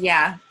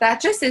yeah, that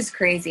just is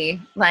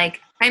crazy. Like,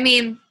 I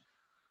mean,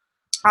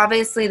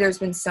 obviously there's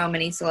been so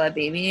many celeb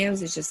baby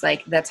news. It's just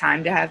like the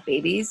time to have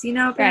babies, you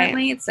know,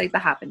 apparently. It's like the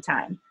happen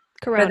time.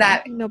 Corona. But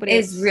that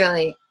is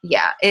really,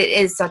 it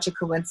is such a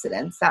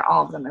coincidence that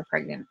all of them are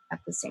pregnant at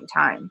the same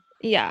time.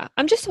 Yeah.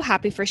 I'm just so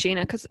happy for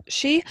Sheena because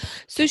she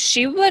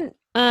went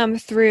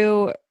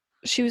through,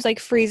 she was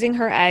like freezing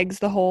her eggs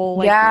the whole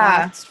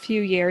last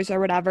few years or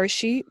whatever.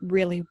 She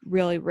really,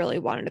 really, really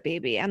wanted a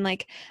baby. And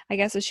like, I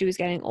guess as she was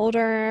getting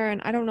older,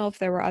 and I don't know if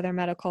there were other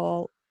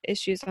medical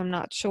issues, I'm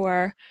not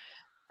sure.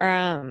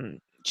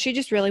 She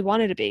just really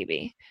wanted a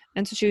baby.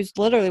 And so she was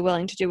literally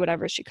willing to do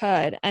whatever she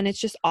could. And it's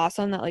just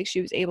awesome that like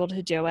she was able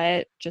to do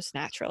it just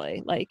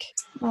naturally. Like,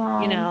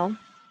 you know.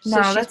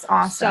 So no, that's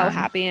awesome. So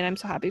happy, and I'm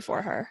so happy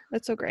for her.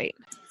 That's so great.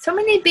 So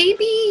many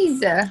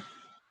babies.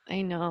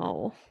 I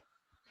know.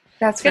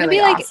 That's gonna really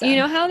be like awesome. You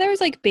know how there was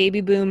like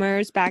baby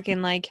boomers back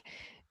in like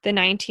the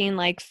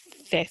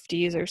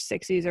 50s or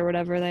 60s or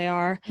whatever they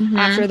are. Mm-hmm.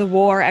 After the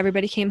war,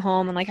 everybody came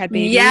home and like had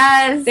babies.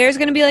 Yes. There's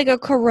gonna be like a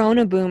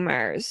Corona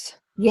boomers.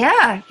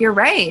 Yeah, you're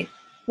right.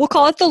 We'll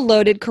call it the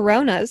loaded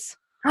Coronas.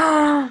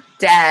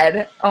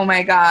 Dead. Oh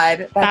my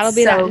God. That'll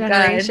be so that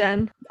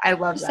generation. Good. I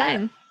love that.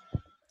 Saying.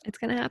 It's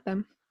going to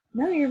happen.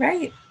 No, you're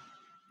right.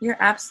 You're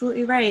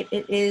absolutely right.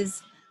 It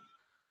is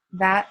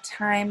that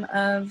time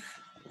of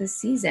the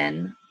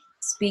season.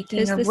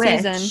 Speaking of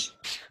which,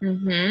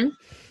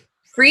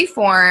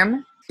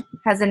 Freeform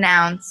has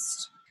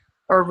announced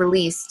or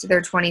released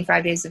their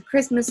 25 Days of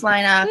Christmas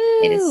lineup.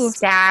 Woo. It is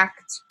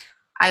stacked.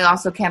 I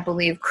also can't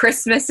believe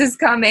Christmas is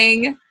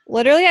coming.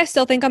 Literally, I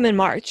still think I'm in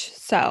March.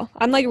 So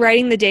I'm like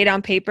writing the date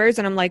on papers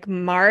and I'm like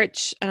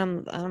March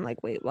and I'm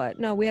like, wait, what?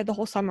 No, we had the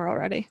whole summer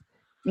already.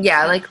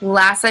 Yeah, like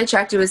last I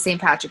checked, it was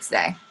St. Patrick's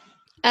Day.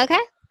 Okay,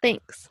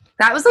 thanks.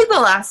 That was like the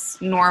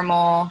last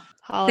normal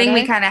holiday thing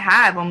we kind of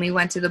had when we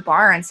went to the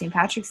bar on St.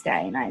 Patrick's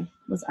Day and I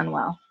was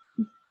unwell.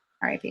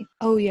 R.I.P.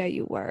 Oh, yeah,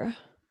 you were.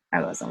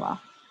 I was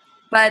unwell.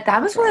 But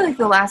that was really like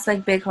the last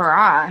like big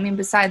hurrah. I mean,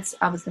 besides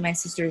obviously my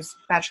sister's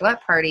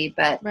bachelorette party,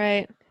 but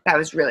Right. that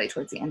was really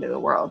towards the end of the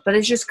world. But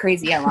it's just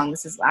crazy how long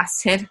this has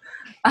lasted.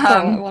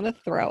 I want to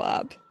throw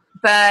up.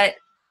 But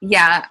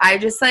yeah, I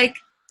just like,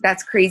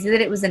 that's crazy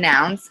that it was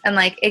announced. And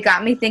like, it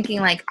got me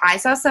thinking, like, I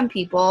saw some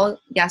people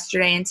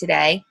yesterday and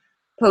today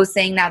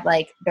posting that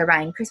like they're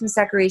buying Christmas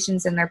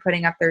decorations and they're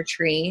putting up their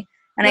tree.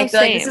 And I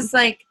feel like this is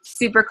like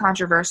super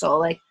controversial.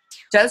 Like,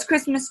 does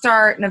Christmas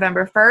start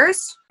November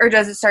 1st or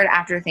does it start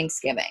after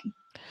Thanksgiving?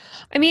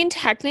 I mean,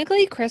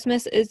 technically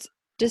Christmas is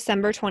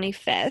December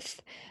 25th.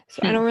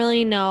 So I don't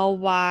really know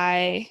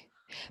why.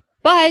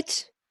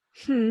 But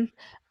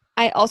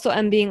I also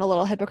am being a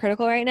little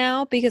hypocritical right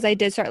now because I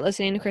did start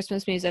listening to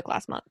Christmas music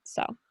last month.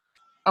 So.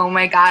 Oh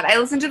my God. I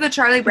listened to the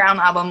Charlie Brown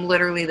album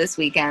literally this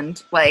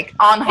weekend, like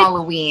on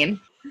Halloween.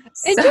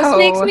 It just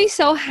makes me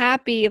so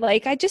happy.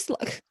 Like,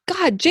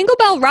 God, Jingle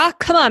Bell Rock.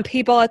 Come on,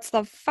 people. It's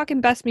the fucking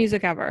best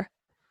music ever.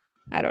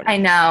 I don't know. I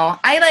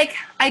know.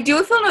 I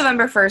do feel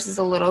November 1st is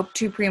a little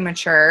too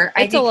premature.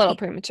 It's a little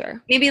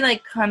premature. Maybe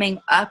like coming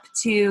up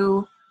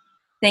to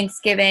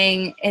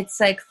Thanksgiving, it's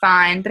like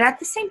fine. But at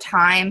the same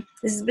time,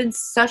 this has been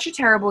such a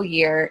terrible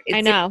year. It's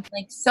I know.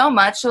 Like so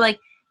much. So like,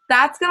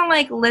 that's going to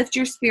like lift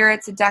your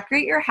spirits to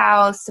decorate your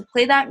house, to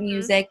play that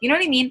music. You know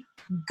what I mean?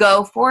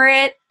 Go for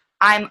it.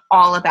 I'm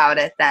all about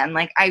it then.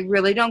 Like, I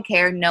really don't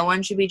care. No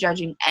one should be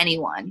judging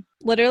anyone.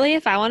 Literally,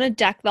 if I want to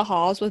deck the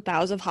halls with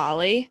boughs of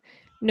holly,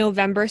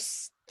 November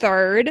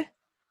 3rd,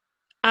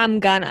 I'm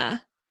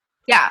gonna.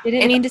 Yeah. I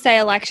didn't mean to say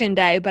election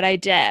day, but I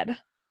did.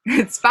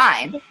 It's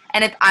fine.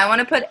 And if I want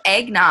to put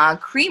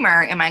eggnog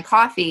creamer in my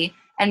coffee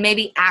and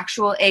maybe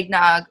actual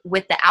eggnog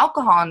with the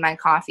alcohol in my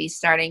coffee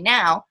starting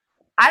now,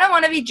 I don't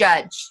want to be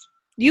judged.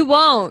 You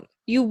won't.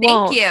 You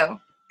won't. Thank you.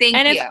 Thank you.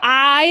 And if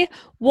I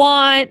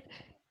want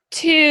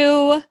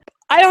to,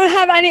 I don't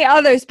have any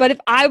others, but if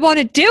I want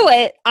to do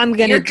it, I'm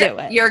going to do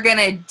it. You're going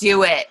to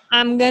do it.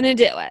 I'm going to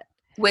do it.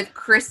 With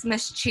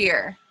Christmas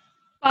cheer.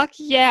 Fuck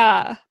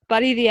yeah.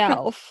 Buddy the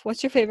Elf.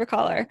 What's your favorite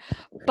color?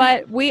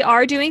 But we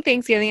are doing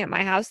Thanksgiving at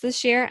my house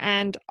this year,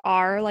 and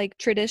our like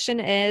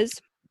tradition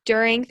is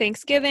during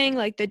Thanksgiving,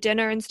 like the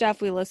dinner and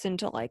stuff, we listen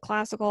to like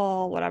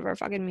classical, whatever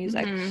fucking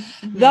music.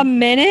 The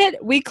minute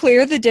we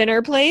clear the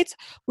dinner plates,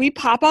 we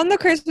pop on the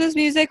Christmas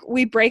music,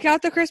 we break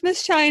out the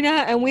Christmas china,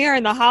 and we are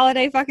in the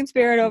holiday fucking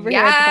spirit over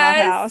here at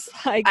the house.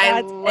 Like,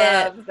 I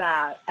love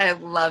that. I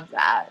love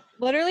that.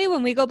 Literally,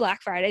 when we go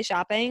Black Friday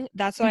shopping,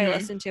 that's what I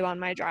listen to on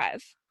my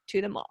drive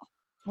to the mall.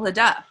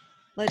 LaDuh.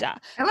 I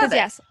love it.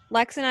 Yes,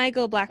 Lex and I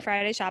go Black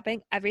Friday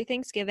shopping every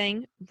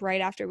Thanksgiving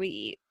right after we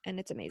eat, and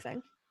it's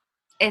amazing.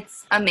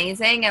 It's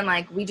amazing, and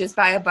like we just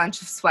buy a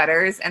bunch of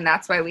sweaters, and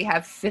that's why we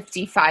have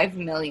 55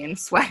 million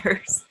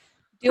sweaters.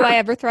 Do I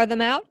ever throw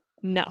them out?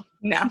 No.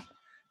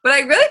 But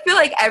I really feel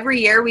like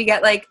every year we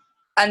get like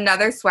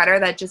another sweater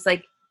that just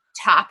like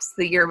tops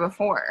the year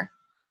before.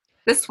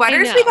 The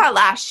sweaters we got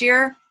last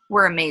year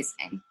were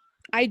amazing.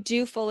 I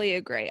do fully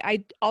agree.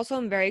 I also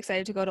am very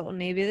excited to go to Old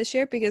Navy this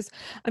year because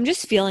I'm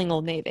just feeling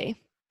Old Navy.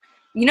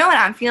 You know what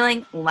I'm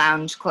feeling?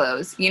 Lounge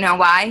clothes. You know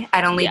why? I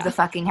don't leave the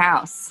fucking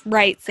house.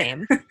 Right,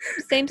 same.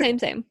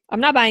 Same. I'm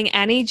not buying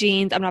any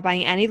jeans. I'm not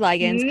buying any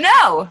leggings.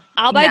 No.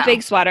 I'll buy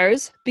big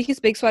sweaters because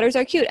big sweaters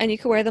are cute and you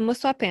can wear them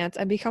with sweatpants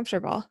and be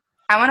comfortable.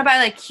 I want to buy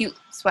like cute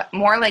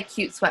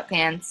cute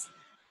sweatpants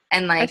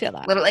and like I feel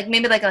that. Little like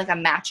maybe like a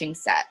matching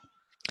set.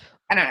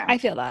 I don't know. I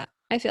feel that.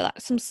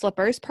 Some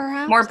slippers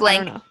perhaps. More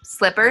blank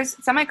slippers.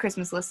 It's on my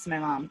Christmas list to my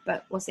mom,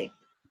 but we'll see.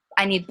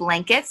 I need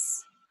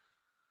blankets.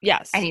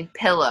 Yes. I need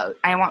pillows.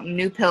 I want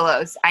new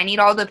pillows. I need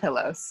all the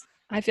pillows.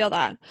 I feel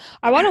that.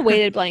 I want a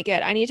weighted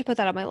blanket. I need to put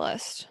that on my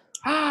list.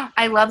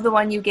 I love the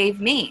one you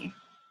gave me.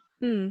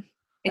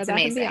 It's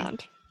amazing.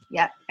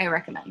 Yeah, I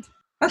recommend.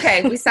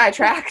 Okay, we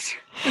sidetracked.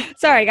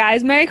 Sorry,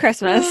 guys. Merry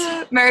Christmas.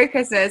 Merry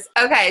Christmas.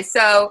 Okay,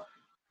 so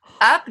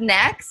up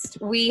next,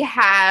 we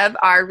have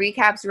our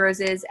Recaps,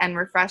 Roses, and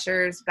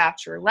Refreshers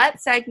Bachelorette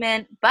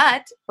segment.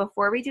 But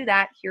before we do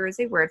that, here is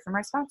a word from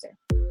our sponsor.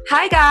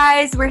 Hi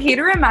guys, we're here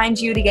to remind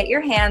you to get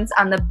your hands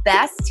on the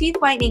best teeth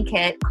whitening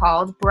kit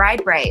called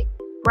Bride Bright.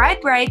 Bride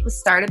Bright was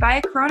started by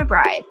a Corona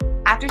bride.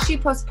 After she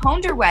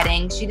postponed her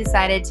wedding, she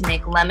decided to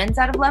make lemons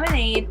out of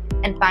lemonade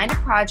and find a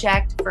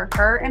project for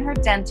her and her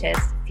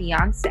dentist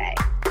fiance.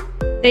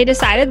 They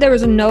decided there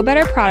was no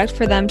better product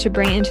for them to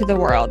bring into the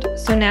world.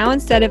 So now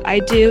instead of I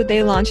Do,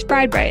 they launched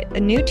Bride Bright, a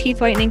new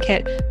teeth whitening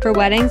kit for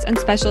weddings and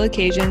special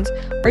occasions,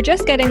 or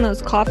just getting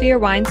those coffee or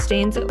wine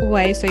stains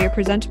away so you're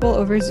presentable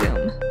over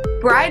Zoom.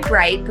 Bride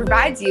Bright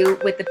provides you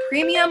with the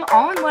premium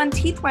all-in-one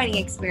teeth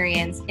whitening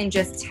experience in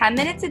just 10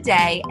 minutes a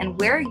day and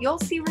where you'll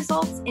see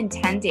results in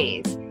 10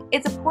 days.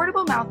 It's a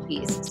portable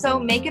mouthpiece, so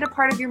make it a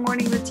part of your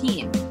morning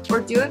routine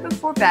or do it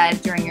before bed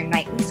during your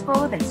nightly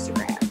scroll of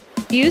Instagram.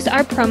 Use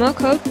our promo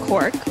code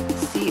CORK,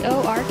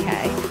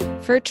 C-O-R-K,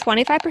 for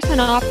 25%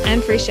 off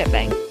and free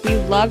shipping. We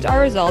loved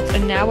our results,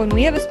 and now when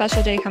we have a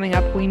special day coming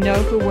up, we know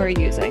who we're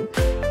using.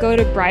 Go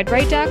to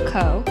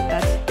bridebright.co,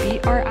 that's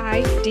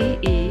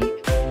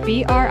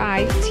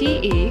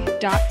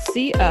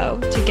BRIDE.co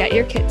to get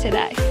your kit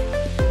today.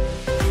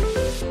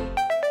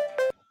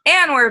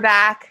 And we're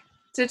back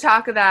to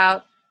talk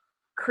about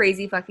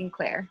crazy fucking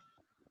Claire.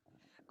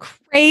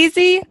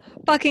 Crazy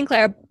fucking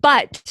Claire.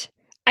 But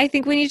I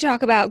think we need to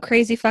talk about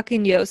crazy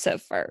fucking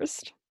Yosef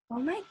first. Oh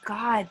my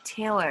God,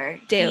 Taylor.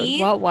 Dude,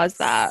 what was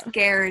that?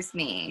 Scares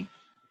me.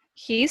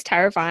 He's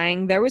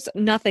terrifying. There was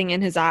nothing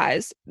in his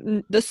eyes.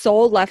 The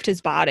soul left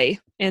his body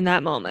in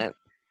that moment.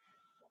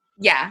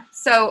 Yeah.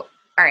 So,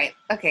 all right.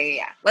 Okay,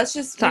 yeah. Let's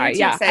just Sorry,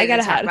 yeah, I got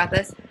ahead about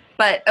this.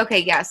 But okay,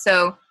 yeah.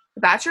 So,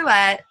 The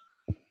Bachelorette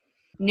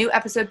new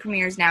episode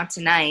premieres now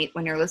tonight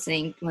when you're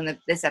listening, when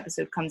this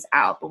episode comes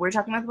out. But we're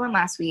talking about the one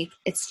last week.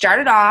 It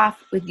started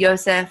off with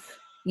Yosef,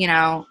 you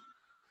know,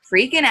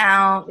 freaking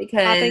out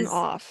because popping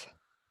off.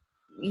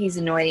 He's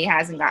annoyed he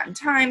hasn't gotten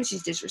time.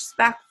 She's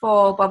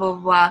disrespectful, blah, blah,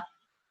 blah.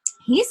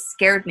 He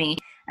scared me.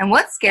 And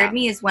what scared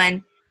me is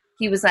when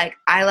he was like,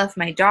 I left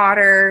my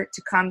daughter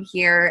to come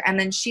here. And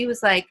then she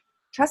was like,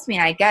 trust me,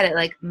 I get it.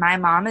 Like, my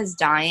mom is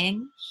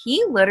dying.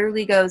 He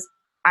literally goes,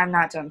 I'm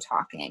not done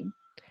talking.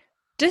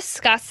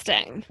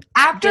 Disgusting.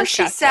 After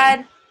she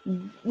said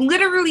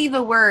literally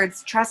the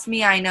words, trust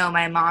me, I know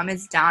my mom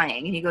is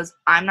dying. And he goes,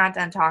 I'm not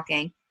done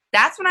talking.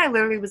 That's when I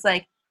literally was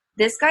like,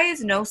 this guy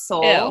is no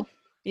soul. Ew.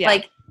 Yeah.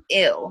 Like,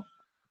 ew.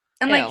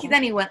 And like,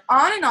 then he went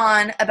on and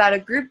on about a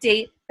group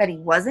date that he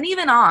wasn't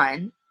even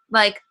on.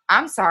 Like,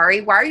 I'm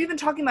sorry. Why are you even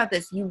talking about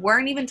this? You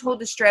weren't even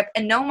told to strip,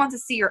 and no one wants to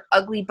see your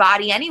ugly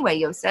body anyway,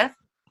 Yosef.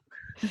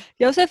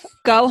 Yosef,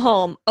 go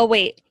home. Oh,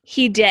 wait.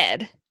 He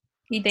did.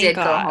 He did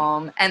go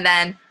home. And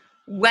then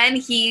when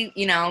he,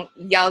 you know,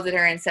 yelled at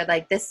her and said,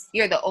 like, this,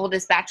 you're the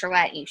oldest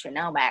bachelorette. You should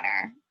know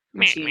better.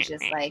 And she was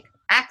just like,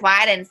 that's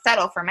why I didn't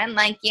settle for men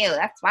like you.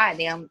 That's why,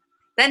 Dale.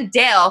 Then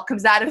Dale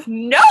comes out of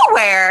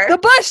nowhere.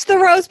 The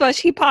rose bush.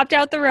 He popped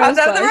out the rose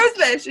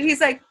bush. And he's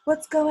like,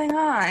 what's going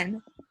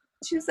on?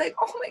 She was like,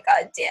 oh my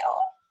God, Dale.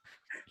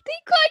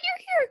 Thank God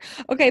you're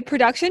here. Okay,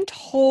 production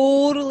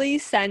totally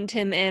sent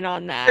him in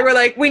on that. They were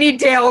like, we need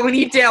Dale.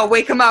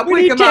 Wake him up.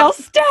 We need Dale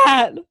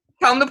stat.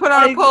 Tell him to put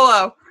on a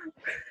polo.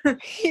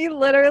 He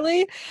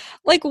literally,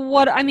 like,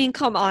 what? I mean,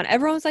 come on.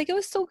 Everyone's like, it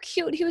was so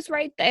cute. He was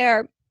right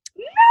there.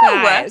 No,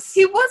 guys,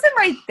 he wasn't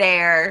right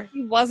there.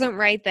 He wasn't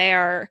right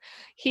there.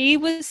 He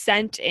was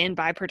sent in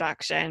by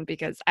production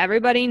because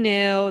everybody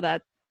knew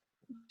that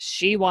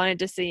she wanted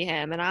to see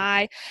him.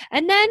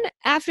 And then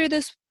after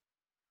this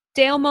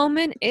Dale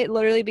moment, it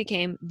literally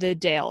became the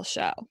Dale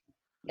show.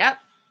 Yep.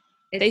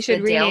 They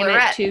should rename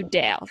it to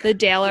Dale. The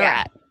Dale-orette.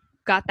 Yeah.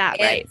 Got that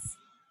right.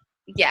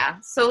 Yeah.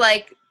 So,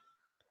 like,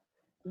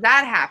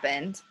 that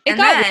happened. It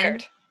got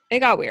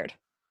weird.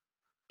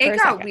 It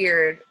got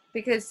weird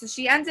because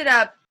she ended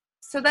up,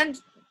 so then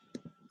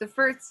the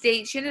first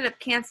date, she ended up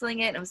canceling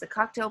it. It was a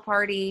cocktail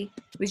party.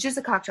 It was just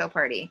a cocktail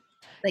party.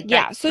 Like,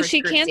 yeah, so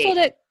she canceled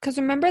it because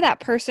remember that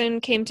person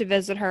came to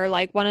visit her,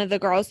 like one of the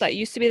girls that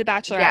used to be the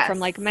Bachelorette from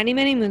like many,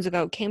 many moons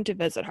ago came to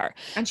visit her.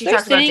 And she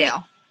talked about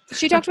Dale.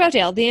 She talked about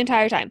Dale the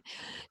entire time.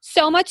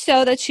 So much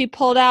so that she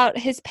pulled out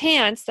his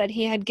pants that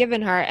he had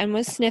given her and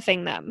was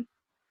sniffing them.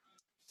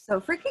 So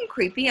freaking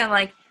creepy. I'm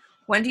like,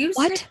 when do you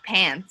sniff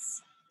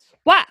pants?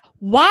 What?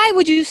 Why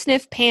would you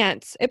sniff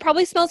pants? It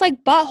probably smells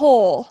like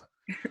butthole.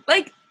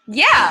 Like,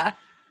 yeah.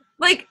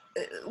 Like,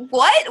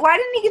 what? Why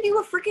didn't he give you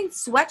a freaking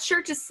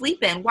sweatshirt to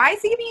sleep in? Why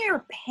is he giving you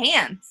your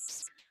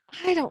pants?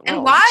 I don't know.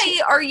 And why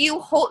are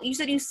you you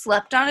said you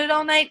slept on it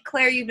all night?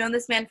 Claire, you've known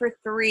this man for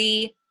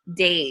 3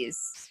 days.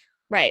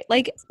 Right.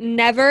 Like,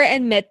 never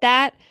admit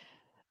that.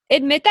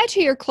 Admit that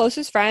to your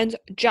closest friends.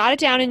 Jot it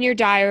down in your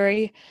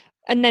diary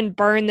and then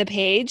burn the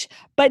page.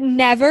 But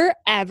never,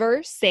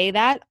 ever say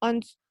that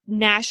on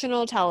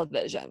national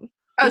television.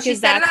 Oh, she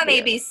said it on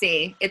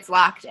ABC. It's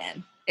locked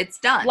in. It's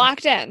done.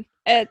 Locked in.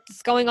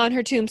 It's going on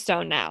her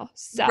tombstone now.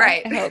 So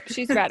I hope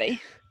she's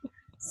ready.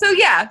 So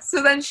yeah.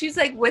 So then she's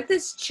like with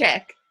this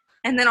chick.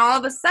 And then all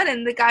of a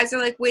sudden the guys are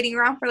like waiting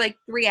around for like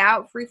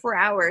 3-4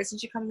 hours. And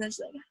she comes in and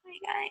she's like, hi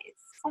guys.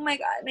 Oh my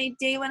God, my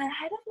day went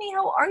ahead of me.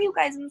 How are you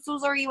guys? I'm so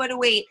sorry you had to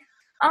wait.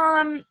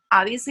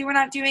 Obviously we're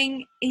not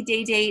doing a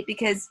day date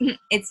because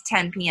it's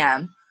 10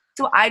 p.m.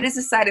 So I just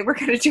decided we're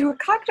going to do a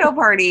cocktail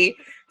party.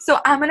 So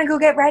I'm going to go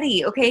get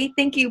ready. Okay.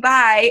 Thank you.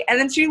 Bye. And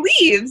then she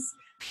leaves.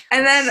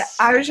 And then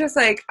I was just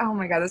like, oh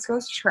my God, this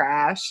girl's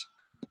trash.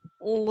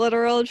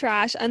 Literal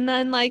trash. And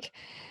then like,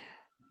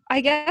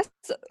 I guess,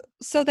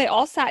 so they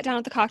all sat down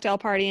at the cocktail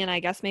party and I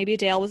guess maybe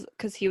Dale was,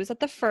 because he was at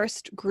the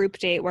first group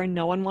date where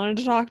no one wanted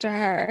to talk to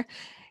her.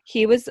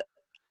 He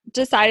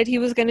decided he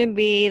was going to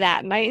be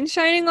that knight in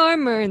shining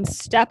armor and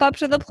step up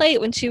to the plate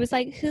when she was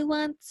like, who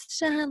wants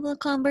to have a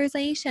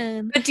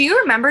conversation? But do you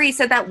remember he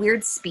said that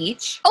weird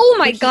speech? Oh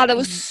my God, that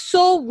was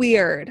so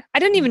weird. I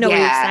didn't even know what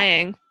he was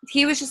saying.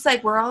 He was just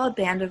like, we're all a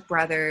band of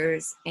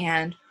brothers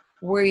and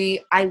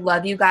I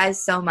love you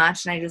guys so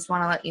much and I just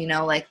want to let you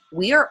know, like,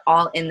 we are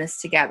all in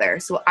this together.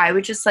 So I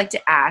would just like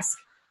to ask,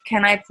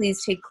 can I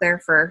please take Claire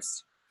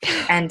first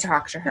and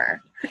talk to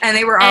her? And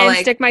they were all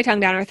like, stick my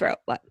tongue down her throat.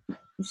 What?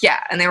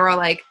 Yeah. And they were all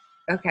like,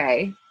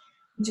 okay.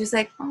 And she was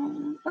like,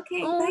 oh,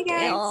 okay, bye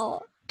guys.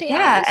 Dale,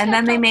 yeah. And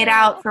then they made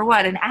out for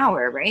what, an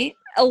hour, right?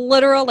 A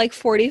literal like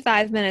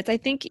 45 minutes. I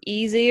think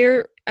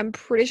easier I'm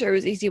pretty sure it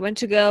was Easy, went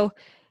to go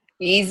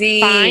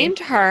Easy. find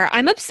her.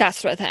 I'm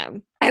obsessed with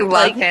him. I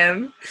love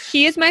him.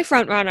 He is my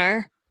front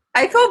runner.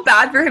 I feel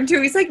bad for him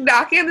too. He's like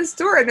knocking on this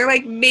door and they're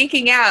like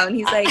making out and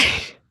he's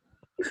like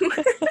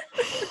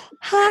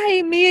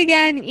hi, me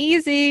again,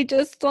 Easy.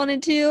 Just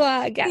wanted to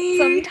get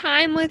some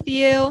time with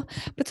you.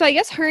 But so I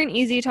guess her and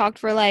Easy talked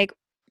for like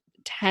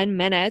 10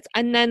 minutes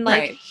and then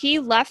like he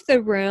left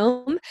the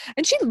room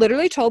and she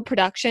literally told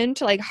production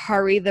to like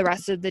hurry the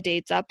rest of the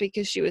dates up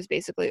because she was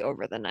basically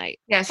over the night.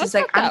 Yeah, she's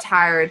like, I'm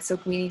tired, so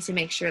we need to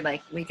make sure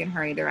like we can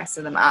hurry the rest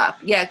of them up.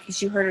 Yeah, because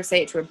you heard her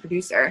say it to a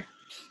producer.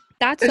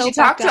 That's so she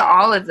talked to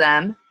all of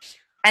them.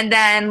 And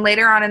then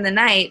later on in the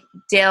night,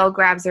 Dale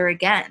grabs her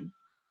again.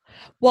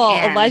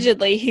 Well,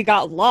 allegedly he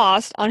got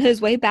lost on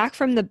his way back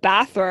from the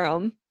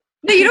bathroom.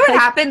 No, you know what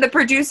happened? The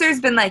producer's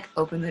been like,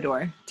 open the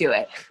door. Do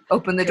it.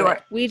 Open the door.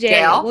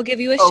 Dale, we'll give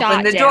you a shot,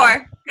 Open the Dale.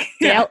 door.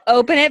 Dale,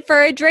 open it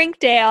for a drink,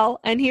 Dale.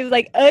 And he was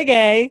like,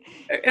 okay.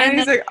 And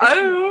he's like,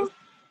 oh.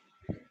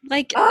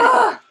 Like,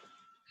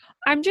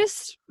 I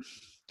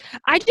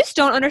just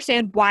don't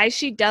understand why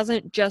she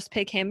doesn't just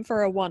pick him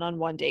for a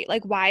one-on-one date.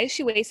 Like, why is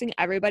she wasting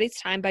everybody's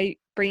time by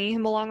bringing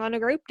him along on a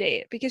group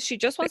date? Because she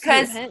just wants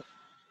to meet him.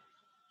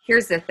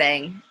 Here's the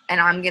thing,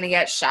 and I'm going to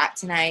get shot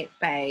tonight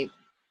by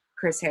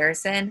Chris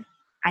Harrison.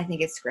 I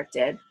think it's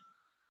scripted.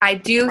 I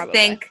do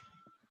think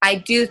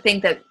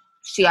that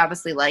she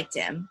obviously liked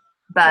him,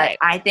 but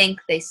I think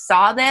they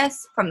saw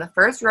this from the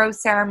first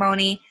rose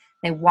ceremony.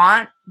 They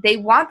want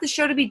the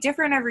show to be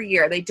different every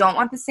year. They don't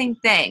want the same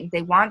thing.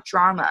 They want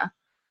drama.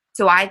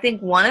 So I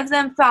think one of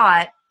them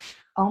thought,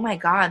 oh my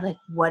God, like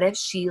what if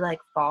she like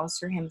falls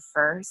for him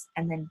first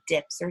and then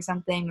dips or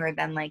something, or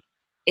then like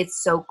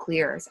it's so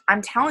clear.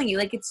 I'm telling you,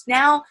 like it's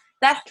now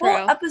that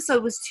whole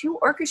episode was too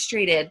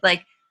orchestrated.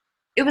 Like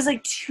it was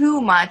like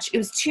too much. It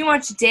was too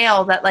much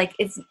Dale that like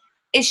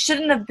it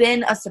shouldn't have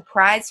been a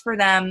surprise for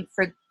them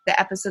for the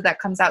episode that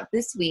comes out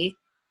this week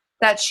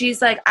that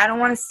she's like, I don't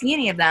want to see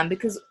any of them,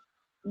 because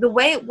the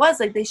way it was,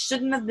 like they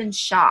shouldn't have been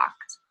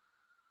shocked.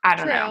 I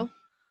don't know.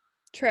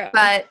 True.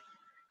 But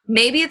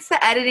maybe it's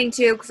the editing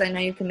too, because I know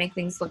you can make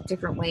things look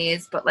different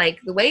ways, but like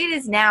the way it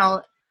is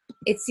now,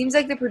 it seems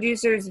like the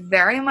producers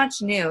very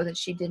much knew that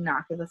she did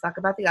not give a fuck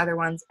about the other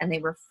ones, and they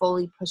were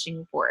fully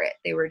pushing for it.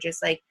 They were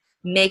just like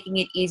making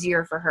it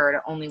easier for her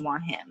to only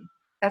want him.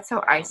 That's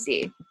how I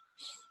see.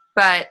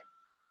 But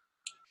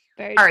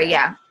all right,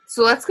 yeah.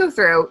 So let's go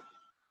through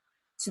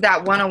to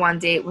that one-on-one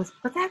date with,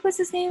 what the heck was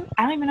his name?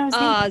 I don't even know his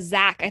name.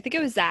 Zach. I think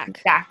it was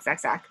Zach.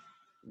 Zach.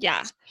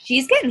 Yeah.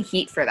 She's getting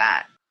heat for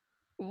that.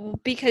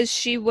 Because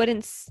she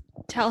wouldn't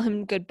tell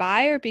him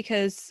goodbye, or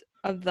because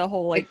of the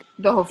whole like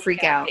the whole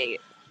freak out date?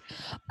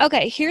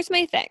 Okay, here's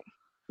my thing.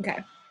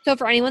 Okay. So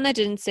for anyone that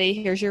didn't see,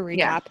 here's your recap.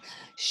 Yeah.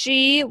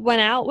 She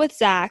went out with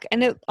Zach,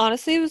 and it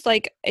honestly was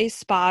like a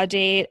spa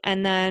date,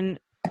 and then,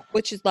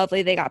 which is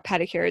lovely, they got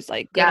pedicures,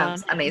 like good on.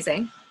 It's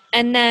amazing.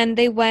 And then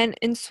they went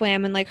and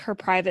swam in like her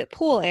private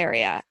pool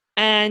area,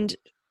 and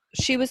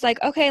she was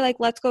like, okay, like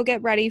let's go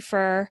get ready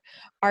for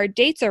our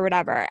dates or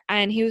whatever.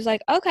 And he was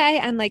like, okay,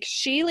 and like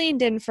she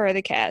leaned in for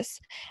the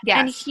kiss. Yes.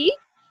 And he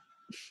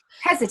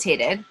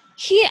hesitated.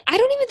 I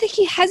don't even think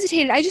he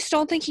hesitated. I just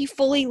don't think he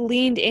fully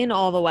leaned in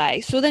all the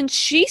way. So then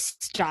she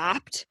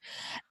stopped,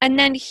 and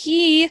then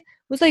he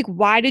was like,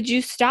 why did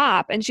you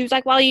stop? And she was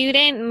like, well, you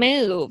didn't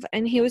move.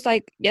 And he was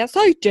like, yes,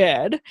 I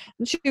did.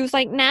 And she was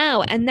like,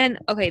 no. And then,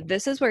 okay,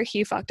 this is where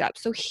he fucked up.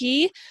 So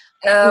he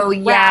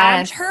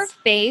grabbed her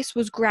face,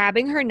 was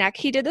grabbing her neck.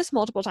 He did this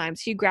multiple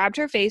times. He grabbed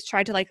her face,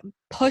 tried to like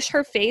push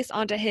her face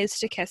onto his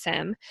to kiss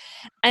him.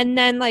 And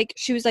then like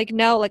she was like,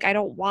 no, like I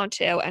don't want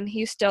to. And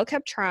he still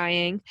kept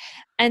trying.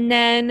 And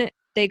then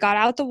they got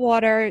out the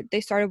water.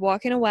 They started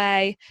walking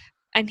away.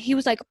 And he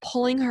was like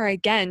pulling her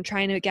again,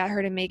 trying to get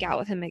her to make out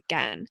with him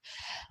again.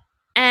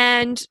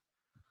 And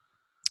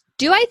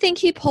do I think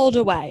he pulled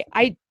away?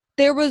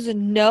 There was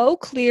no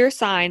clear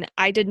sign.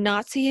 I did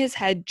not see his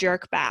head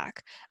jerk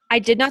back. I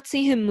did not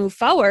see him move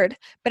forward,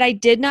 but I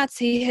did not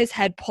see his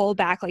head pull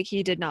back like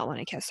he did not want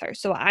to kiss her.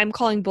 So I'm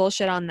calling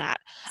bullshit on that.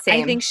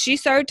 Same. I think she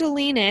started to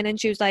lean in, and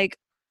she was like,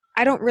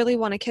 I don't really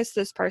want to kiss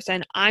this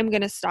person. I'm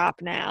going to stop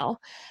now,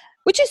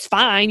 which is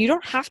fine. You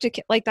don't have to,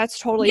 like, that's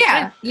totally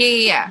fine.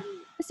 Yeah.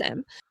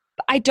 Him.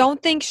 But I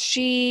don't think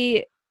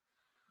she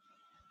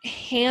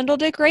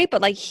handled it great,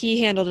 but like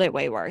he handled it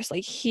way worse.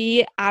 Like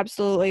he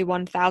absolutely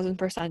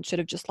 1000% should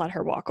have just let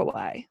her walk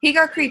away. He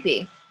got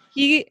creepy.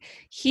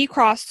 He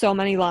crossed so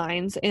many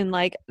lines in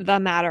like the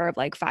matter of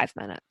like 5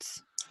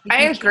 minutes.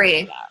 I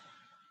agree.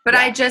 But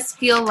I just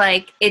feel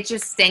like it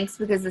just stinks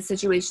because the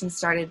situation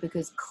started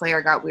because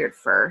Claire got weird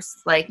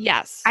first. Like,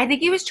 yes, I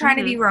think he was trying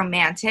to be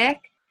romantic.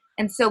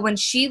 And so when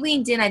she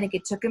leaned in, I think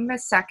it took him a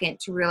second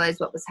to realize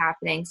what was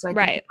happening. So I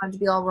think he wanted to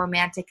be all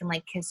romantic and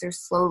like kiss her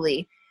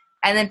slowly.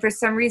 And then for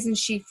some reason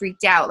she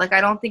freaked out. Like,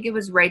 I don't think it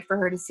was right for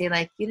her to say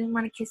like, you didn't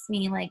want to kiss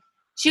me. Like,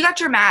 she got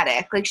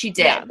dramatic. Like she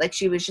did. Yeah. Like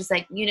she was just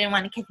like, you didn't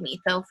want to kiss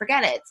me. So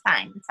forget it. It's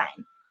fine.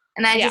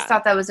 And I just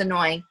thought that was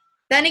annoying.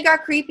 Then he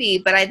got creepy,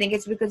 but I think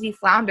it's because he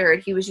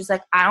floundered. He was just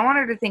like, I don't want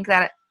her to think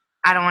that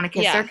I don't want to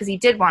kiss her, because he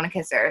did want to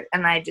kiss her.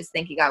 And I just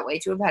think he got way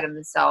too ahead of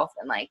himself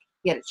and, like,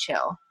 he had to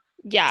chill.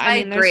 Yeah, So I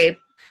agree.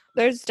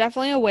 There's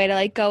definitely a way to,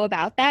 like, go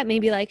about that.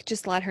 Maybe, like,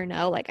 just let her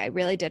know, like, I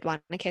really did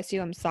want to kiss you.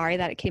 I'm sorry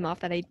that it came off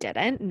that I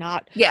didn't.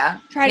 Not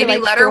try maybe to,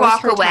 like, let her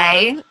walk force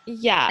away. tongue.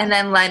 Yeah. And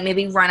then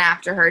maybe run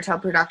after her, tell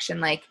production,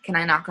 like, can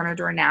I knock on her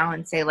door now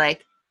and say,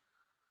 like,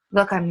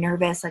 look, I'm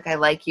nervous, like, I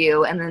like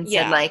you. And then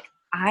said, like,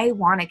 I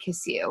want to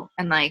kiss you.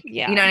 And, like,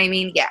 you know what I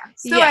mean? Yeah.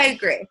 So I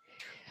agree.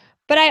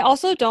 But I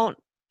also don't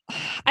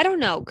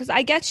know, because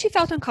I guess she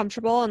felt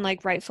uncomfortable, and,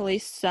 like, rightfully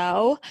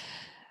so.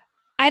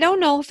 I don't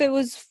know if it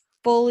was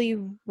fully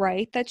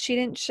right that she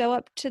didn't show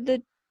up to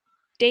the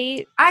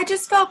date. I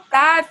just felt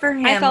bad for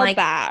him. I felt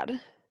bad.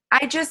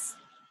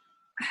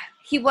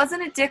 He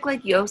wasn't a dick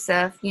like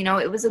Yosef, you know,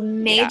 it was a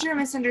major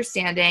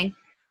misunderstanding.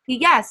 He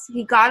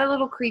got a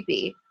little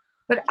creepy,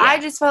 but I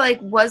just felt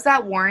like, was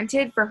that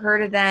warranted for her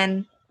to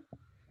then,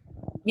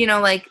 you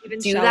know, like,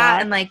 do that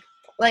up. And like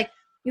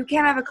you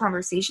can't have a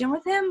conversation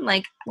with him,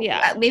 like,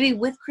 maybe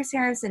with Chris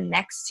Harrison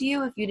next to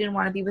you if you didn't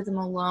want to be with him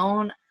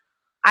alone.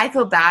 I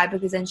feel bad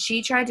because then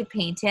she tried to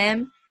paint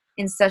him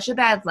in such a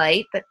bad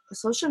light, but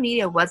social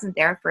media wasn't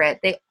there for it.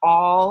 They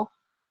all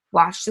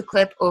watched the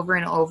clip over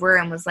and over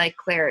and was like,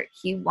 Claire,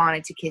 he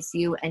wanted to kiss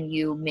you and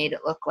you made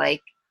it look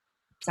like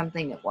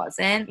something it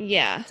wasn't.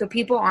 Yeah. So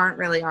people aren't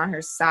really on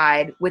her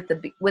side with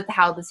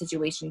how the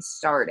situation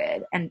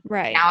started. And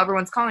now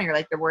everyone's calling her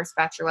like the worst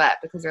bachelorette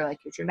because they're like,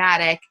 you're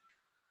dramatic,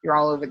 you're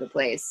all over the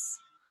place.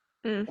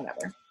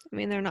 Whatever. I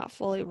mean, they're not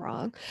fully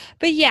wrong.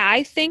 But yeah,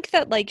 I think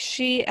that, like,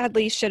 she at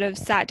least should have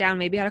sat down,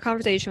 maybe had a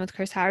conversation with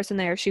Chris Harrison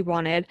there if she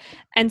wanted,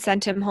 and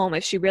sent him home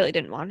if she really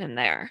didn't want him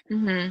there.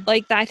 Mm-hmm.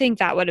 Like, I think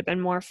that would have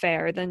been more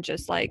fair than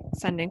just, like,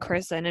 sending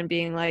Chris in and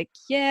being like,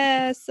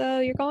 yeah, so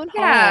you're going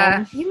home.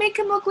 Yeah, you make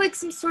him look like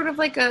some sort of,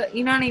 like, a,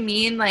 you know what I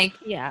mean? Like,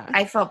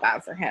 I felt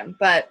bad for him,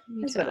 but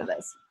that's what it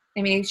is.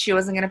 I mean, she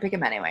wasn't going to pick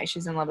him anyway.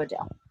 She's in love with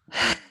Dale.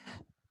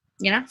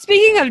 You know?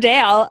 Speaking of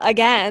Dale,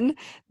 again,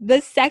 the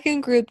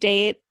second group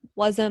date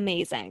was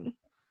amazing.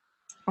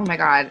 Oh my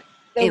God.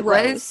 It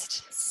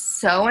was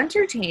so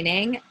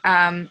entertaining.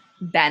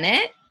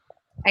 Bennett,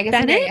 I guess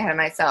I'm getting ahead of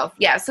myself.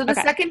 Yeah, so the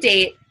second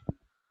date,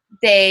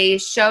 they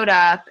showed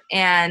up,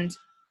 and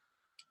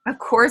of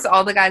course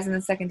all the guys in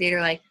the second date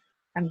are like,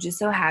 I'm just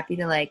so happy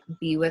to, like,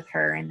 be with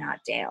her and not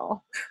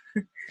Dale.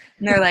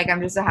 And they're like,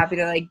 I'm just so happy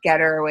to, like,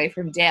 get her away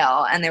from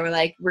Dale. And they were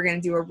like, we're going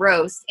to do a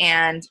roast,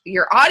 and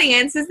your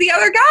audience is the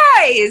other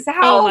guys.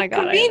 How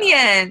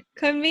convenient.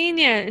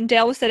 Convenient. And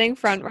Dale was sitting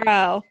front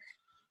row.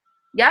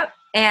 Yep.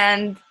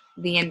 And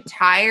the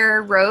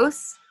entire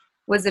roast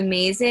was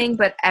amazing,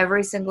 but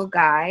every single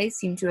guy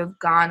seemed to have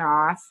gone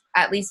off,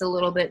 at least a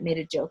little bit, made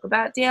a joke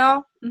about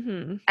Dale.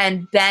 Mm-hmm.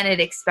 And Bennett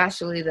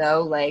especially,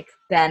 though, like,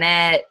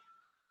 Bennett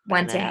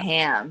went to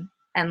ham,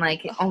 and,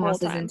 like,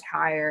 almost his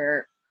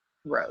entire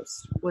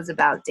roast was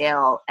about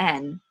Dale,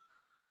 and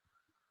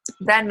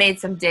then made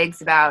some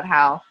digs about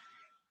how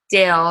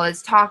Dale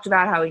has talked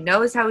about how he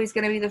knows how he's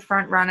going to be the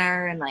front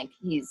runner, and, like,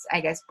 he's, I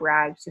guess,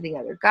 bragged to the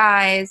other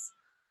guys.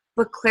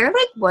 But Claire,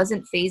 like,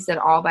 wasn't fazed at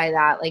all by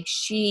that. Like,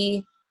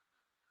 she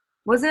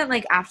wasn't,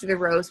 like, after the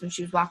roast when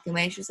she was walking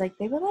away, she was like,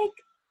 they were, like,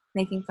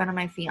 making fun of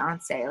my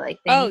fiance. Like,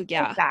 they need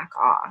to back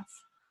off.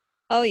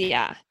 Oh,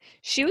 yeah.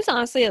 She was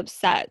honestly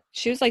upset.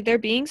 She was like, they're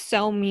being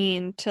so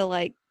mean to,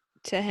 like,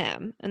 to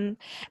him. And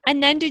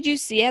then did you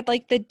see at,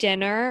 like, the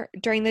dinner,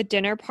 during the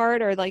dinner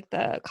part, or, like,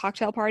 the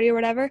cocktail party or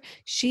whatever,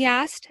 she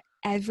asked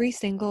every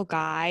single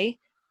guy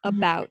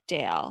about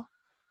Dale.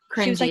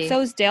 Cringy. She was like, so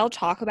does Dale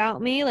talk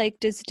about me? Like,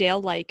 does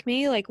Dale like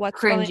me? Like, what's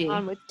going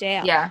on with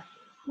Dale? Yeah.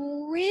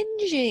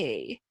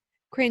 Cringy.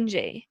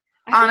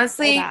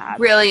 Honestly,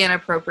 really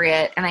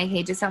inappropriate. And I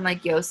hate to sound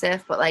like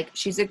Yosef, but, like,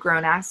 she's a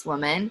grown-ass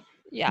woman.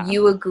 Yeah.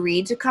 You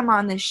agreed to come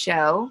on this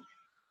show.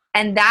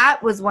 And that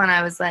was when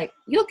I was like,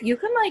 you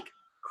can, like,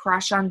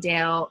 crush on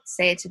Dale,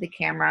 say it to the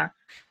camera.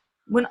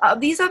 When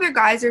these other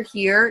guys are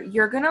here,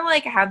 you're going to,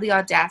 like, have the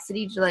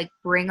audacity to, like,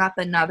 bring up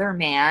another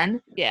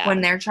man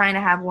when they're trying to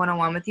have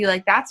one-on-one with you.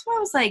 Like, that's when I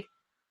was like,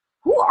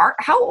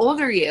 how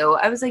old are you?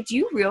 I was like, do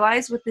you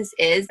realize what this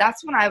is?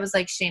 That's when I was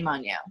like, shame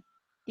on you.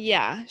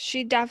 Yeah,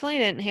 she definitely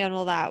didn't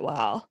handle that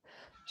well.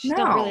 She's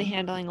not really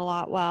handling a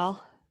lot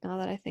well, now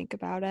that I think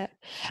about it.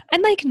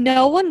 And, like,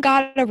 no one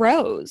got a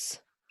rose.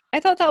 I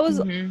thought that was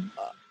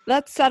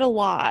that said a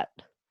lot.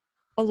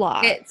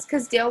 It's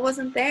because Dale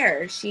wasn't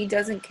there. She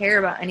doesn't care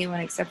about anyone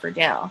except for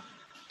Dale.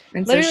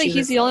 And literally,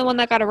 he's the only one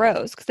that got a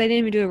rose, because they didn't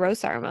even do a rose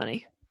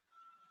ceremony.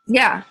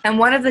 Yeah, and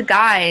one of the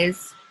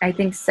guys, I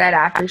think, said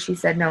after she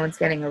said no one's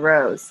getting a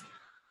rose,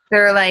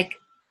 they're like,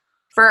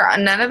 for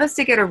none of us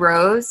to get a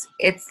rose,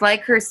 it's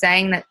like her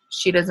saying that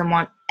she doesn't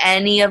want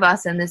any of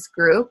us in this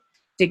group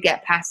to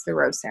get past the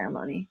rose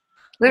ceremony.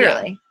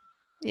 Literally.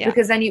 Yeah.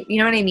 Because then you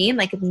know what I mean?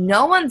 Like, if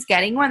no one's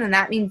getting one, then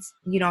that means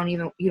you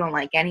don't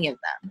like any of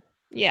them.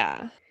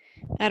 Yeah.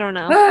 I don't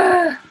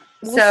know.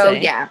 We'll see.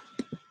 Yeah.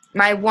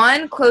 My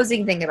one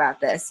closing thing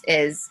about this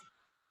is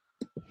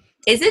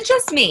it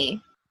just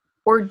me?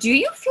 Or do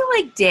you feel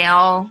like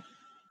Dale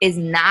is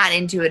not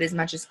into it as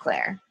much as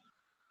Claire?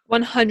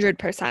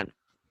 100%.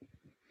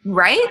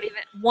 Right? Not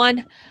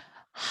even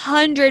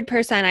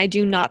 100%. I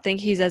do not think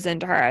he's as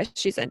into her as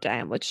she's into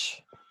him,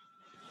 which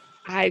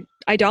I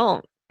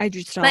don't. I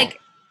just don't. Like,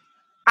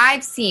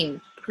 I've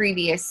seen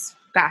previous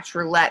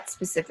Bachelorette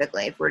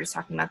specifically, if we're just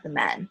talking about the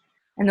men.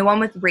 And the one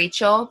with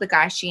Rachel, the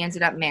guy she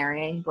ended up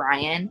marrying,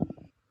 Brian,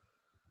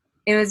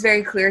 it was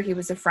very clear he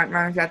was a front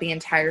runner throughout the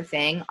entire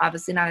thing.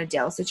 Obviously not a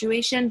Dale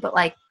situation, but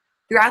like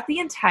throughout the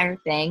entire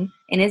thing,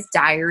 in his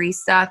diary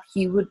stuff,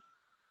 he would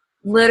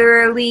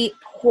literally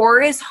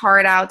pour his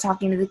heart out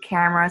talking to the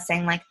camera,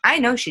 saying like, I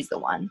know she's the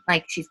one.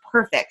 Like, she's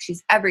perfect.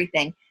 She's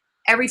everything.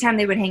 Every time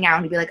they would hang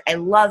out, he'd be like, I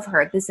love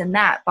her, this and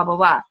that, blah, blah,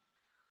 blah.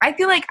 I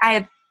feel like I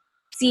have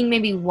seen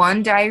maybe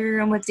one diary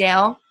room with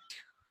Dale,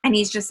 and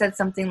he's just said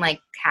something like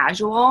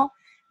casual.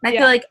 And I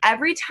feel like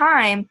every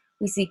time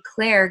we see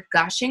Claire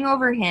gushing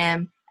over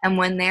him, and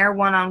when they're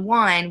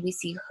one-on-one, we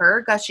see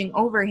her gushing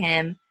over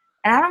him,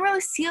 and I don't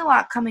really see a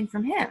lot coming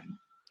from him.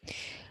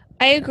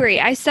 I agree.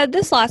 I said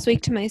this last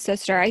week to my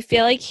sister. I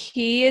feel like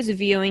he is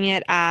viewing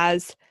it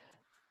as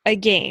a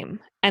game,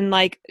 and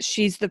like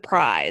she's the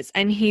prize,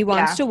 and he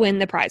wants to win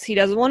the prize. He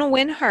doesn't want to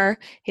win her.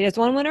 He doesn't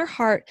want to win her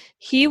heart.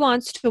 He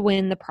wants to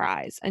win the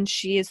prize, and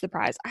she is the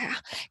prize.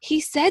 He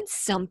said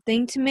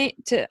something to me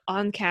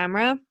on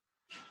camera,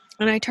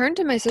 and I turned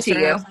to my sister. To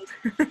you? And I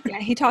was like, yeah,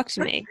 he talked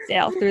to me,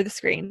 Dale, through the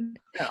screen.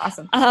 Oh,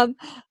 awesome.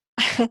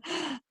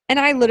 And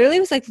I literally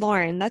was like,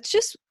 Lauren, that's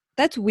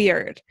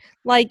weird.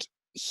 Like,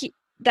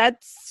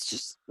 that's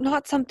just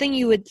not something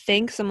you would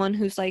think someone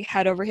who's like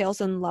head over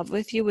heels in love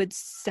with you would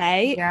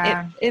say.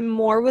 Yeah. It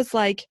more was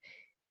like,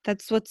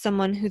 that's what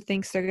someone who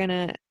thinks they're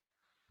gonna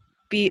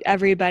beat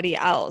everybody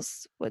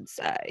else would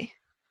say.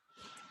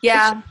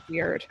 Yeah.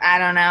 Weird. I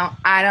don't know.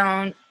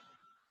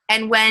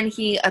 And when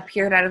he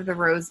appeared out of the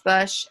rose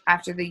bush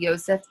after the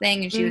Yosef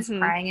thing and she was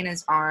crying in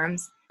his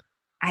arms,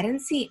 I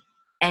didn't see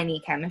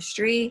any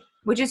chemistry,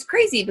 which is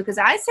crazy because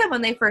I said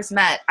when they first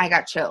met, I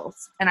got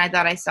chills and I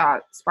thought I saw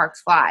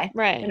sparks fly.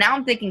 Right. And now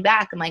I'm thinking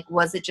back, I'm like,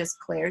 was it just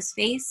Claire's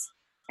face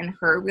and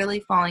her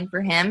really falling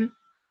for him?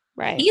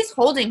 Right. He's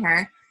holding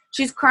her.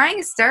 She's crying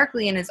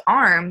hysterically in his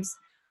arms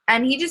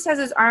and he just has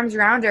his arms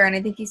around her and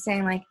I think he's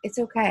saying like, it's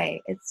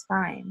okay. It's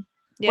fine.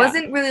 Yeah.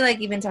 Wasn't really like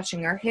even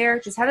touching her hair,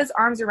 just had his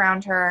arms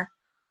around her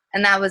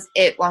and that was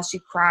it while she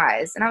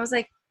cries. And I was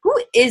like, who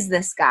is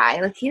this guy?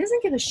 Like, he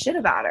doesn't give a shit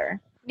about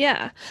her.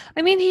 Yeah.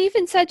 I mean, he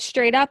even said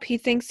straight up he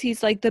thinks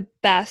he's like the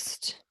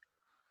best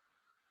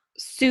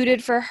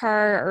suited for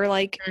her, or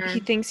like he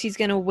thinks he's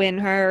going to win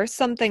her or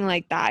something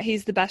like that.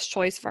 He's the best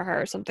choice for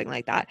her or something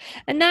like that.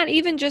 And that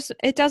even just,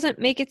 it doesn't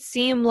make it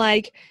seem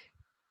like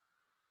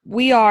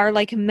we are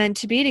like meant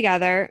to be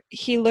together.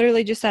 He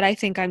literally just said, I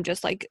think I'm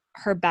just like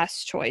her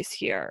best choice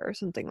here or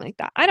something like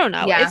that. I don't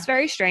know. Yeah. It's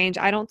very strange.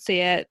 I don't see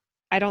it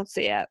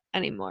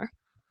anymore.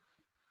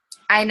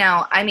 I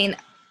know. I mean,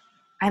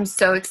 I'm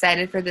so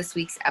excited for this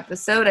week's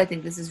episode. I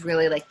think this is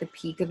really like the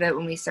peak of it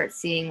when we start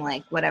seeing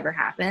like whatever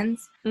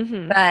happens.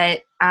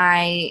 But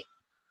I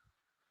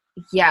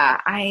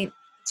don't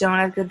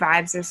have good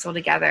vibes. They're still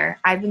together.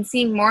 I've been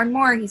seeing more and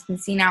more. He's been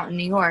seen out in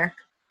New York.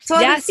 So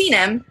I've seen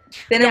him.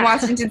 Been in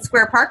Washington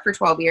Square Park for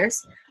 12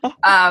 years.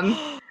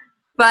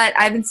 But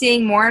I've been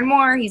seeing more and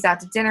more. He's out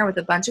to dinner with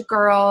a bunch of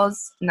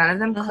girls. None of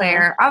them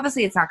Claire.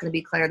 Obviously, it's not going to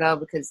be Claire, though,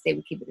 because they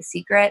would keep it a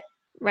secret.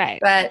 Right.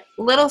 But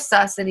little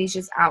sus that he's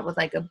just out with,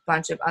 like, a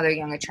bunch of other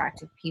young,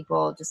 attractive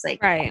people. Just,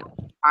 like, I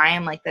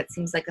am, like, that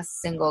seems like a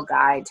single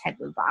guy type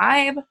of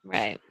vibe.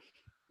 Right.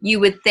 You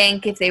would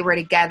think if they were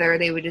together,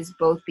 they would just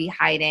both be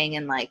hiding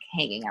and, like,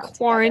 hanging out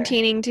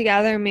quarantining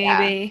together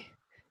maybe.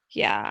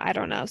 Yeah, I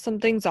don't know.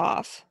 Something's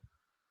off.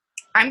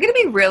 I'm going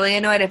to be really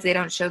annoyed if they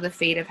don't show the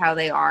fate of how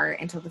they are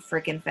until the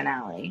freaking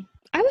finale.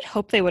 I would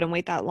hope they wouldn't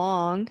wait that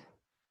long.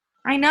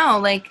 I know.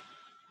 Like,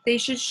 they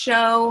should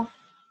show...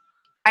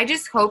 I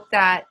just hope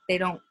that they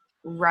don't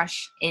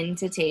rush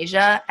into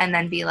Tasia and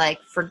then be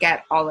like,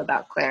 forget all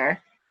about Claire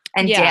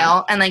and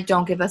Dale and, like,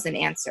 don't give us an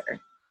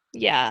answer.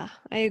 Yeah,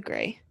 I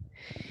agree.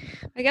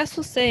 I guess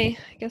we'll see.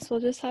 I guess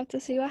we'll just have to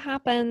see what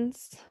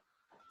happens.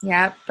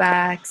 Yep.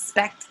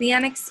 Expect the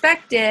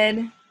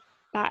unexpected.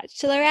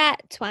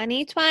 Bachelorette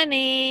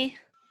 2020.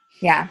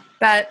 Yeah,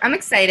 but I'm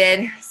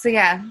excited. So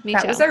yeah,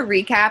 that was our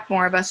recap.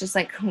 More of us just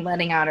like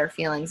letting out our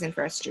feelings and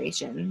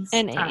frustrations.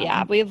 And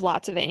we have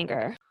lots of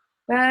anger.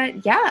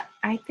 But yeah,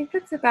 I think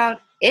that's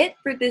about it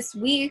for this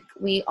week.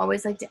 We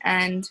always like to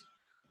end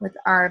with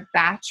our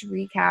batch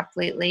recap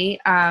lately.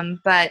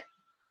 But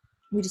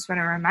we just want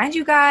to remind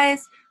you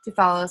guys to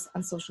follow us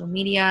on social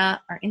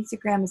media. Our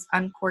Instagram is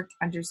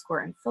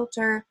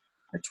uncorked_unfilter.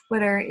 Our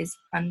Twitter is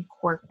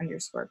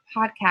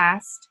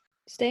uncorked_podcast.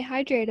 Stay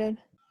hydrated.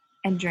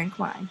 And drink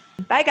wine.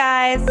 Bye,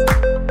 guys.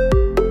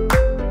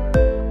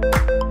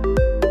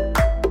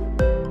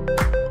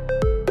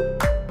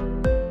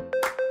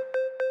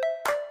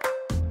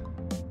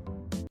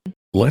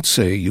 Let's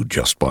say you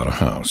just bought a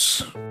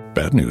house.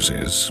 Bad news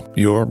is,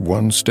 you're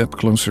one step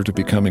closer to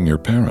becoming your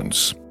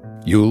parents.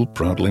 You'll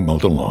proudly mow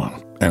the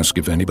lawn. Ask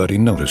if anybody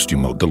noticed you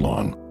mowed the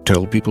lawn.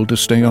 Tell people to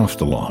stay off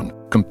the lawn.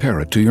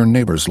 Compare it to your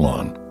neighbor's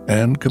lawn.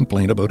 and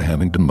complain about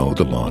having to mow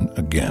the lawn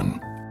again.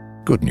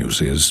 Good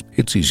news is,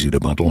 it's easy to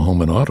bundle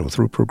home and auto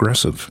through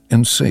Progressive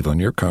and save on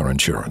your car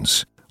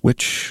insurance,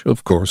 which,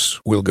 of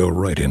course, will go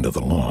right into the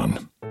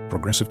lawn.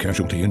 Progressive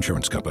Casualty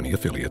Insurance Company,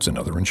 affiliates, and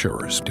other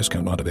insurers.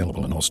 Discount not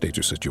available in all states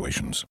or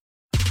situations.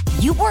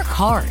 You work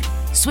hard.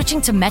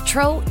 Switching to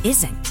Metro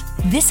isn't.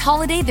 This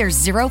holiday, there's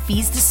 0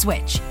 fees to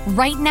switch.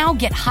 Right now,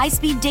 get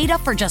high-speed data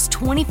for just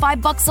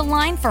 $25 a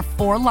line for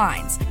 4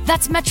 lines.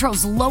 That's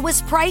Metro's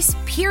lowest price,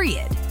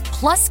 period.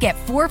 Plus, get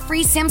 4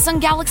 free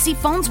Samsung Galaxy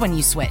phones when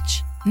you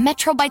switch.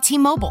 Metro by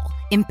T-Mobile,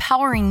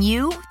 empowering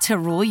you to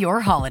rule your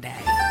holiday.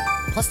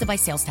 Plus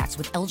device sales tax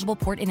with eligible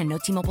port-in and no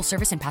T-Mobile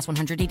service in past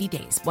 180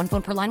 days. 1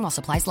 phone per line while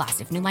supplies last.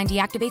 If new line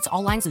deactivates,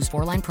 all lines lose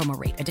 4-line promo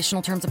rate.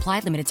 Additional terms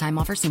apply. Limited time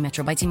offer. See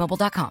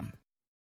metrobytmobile.com.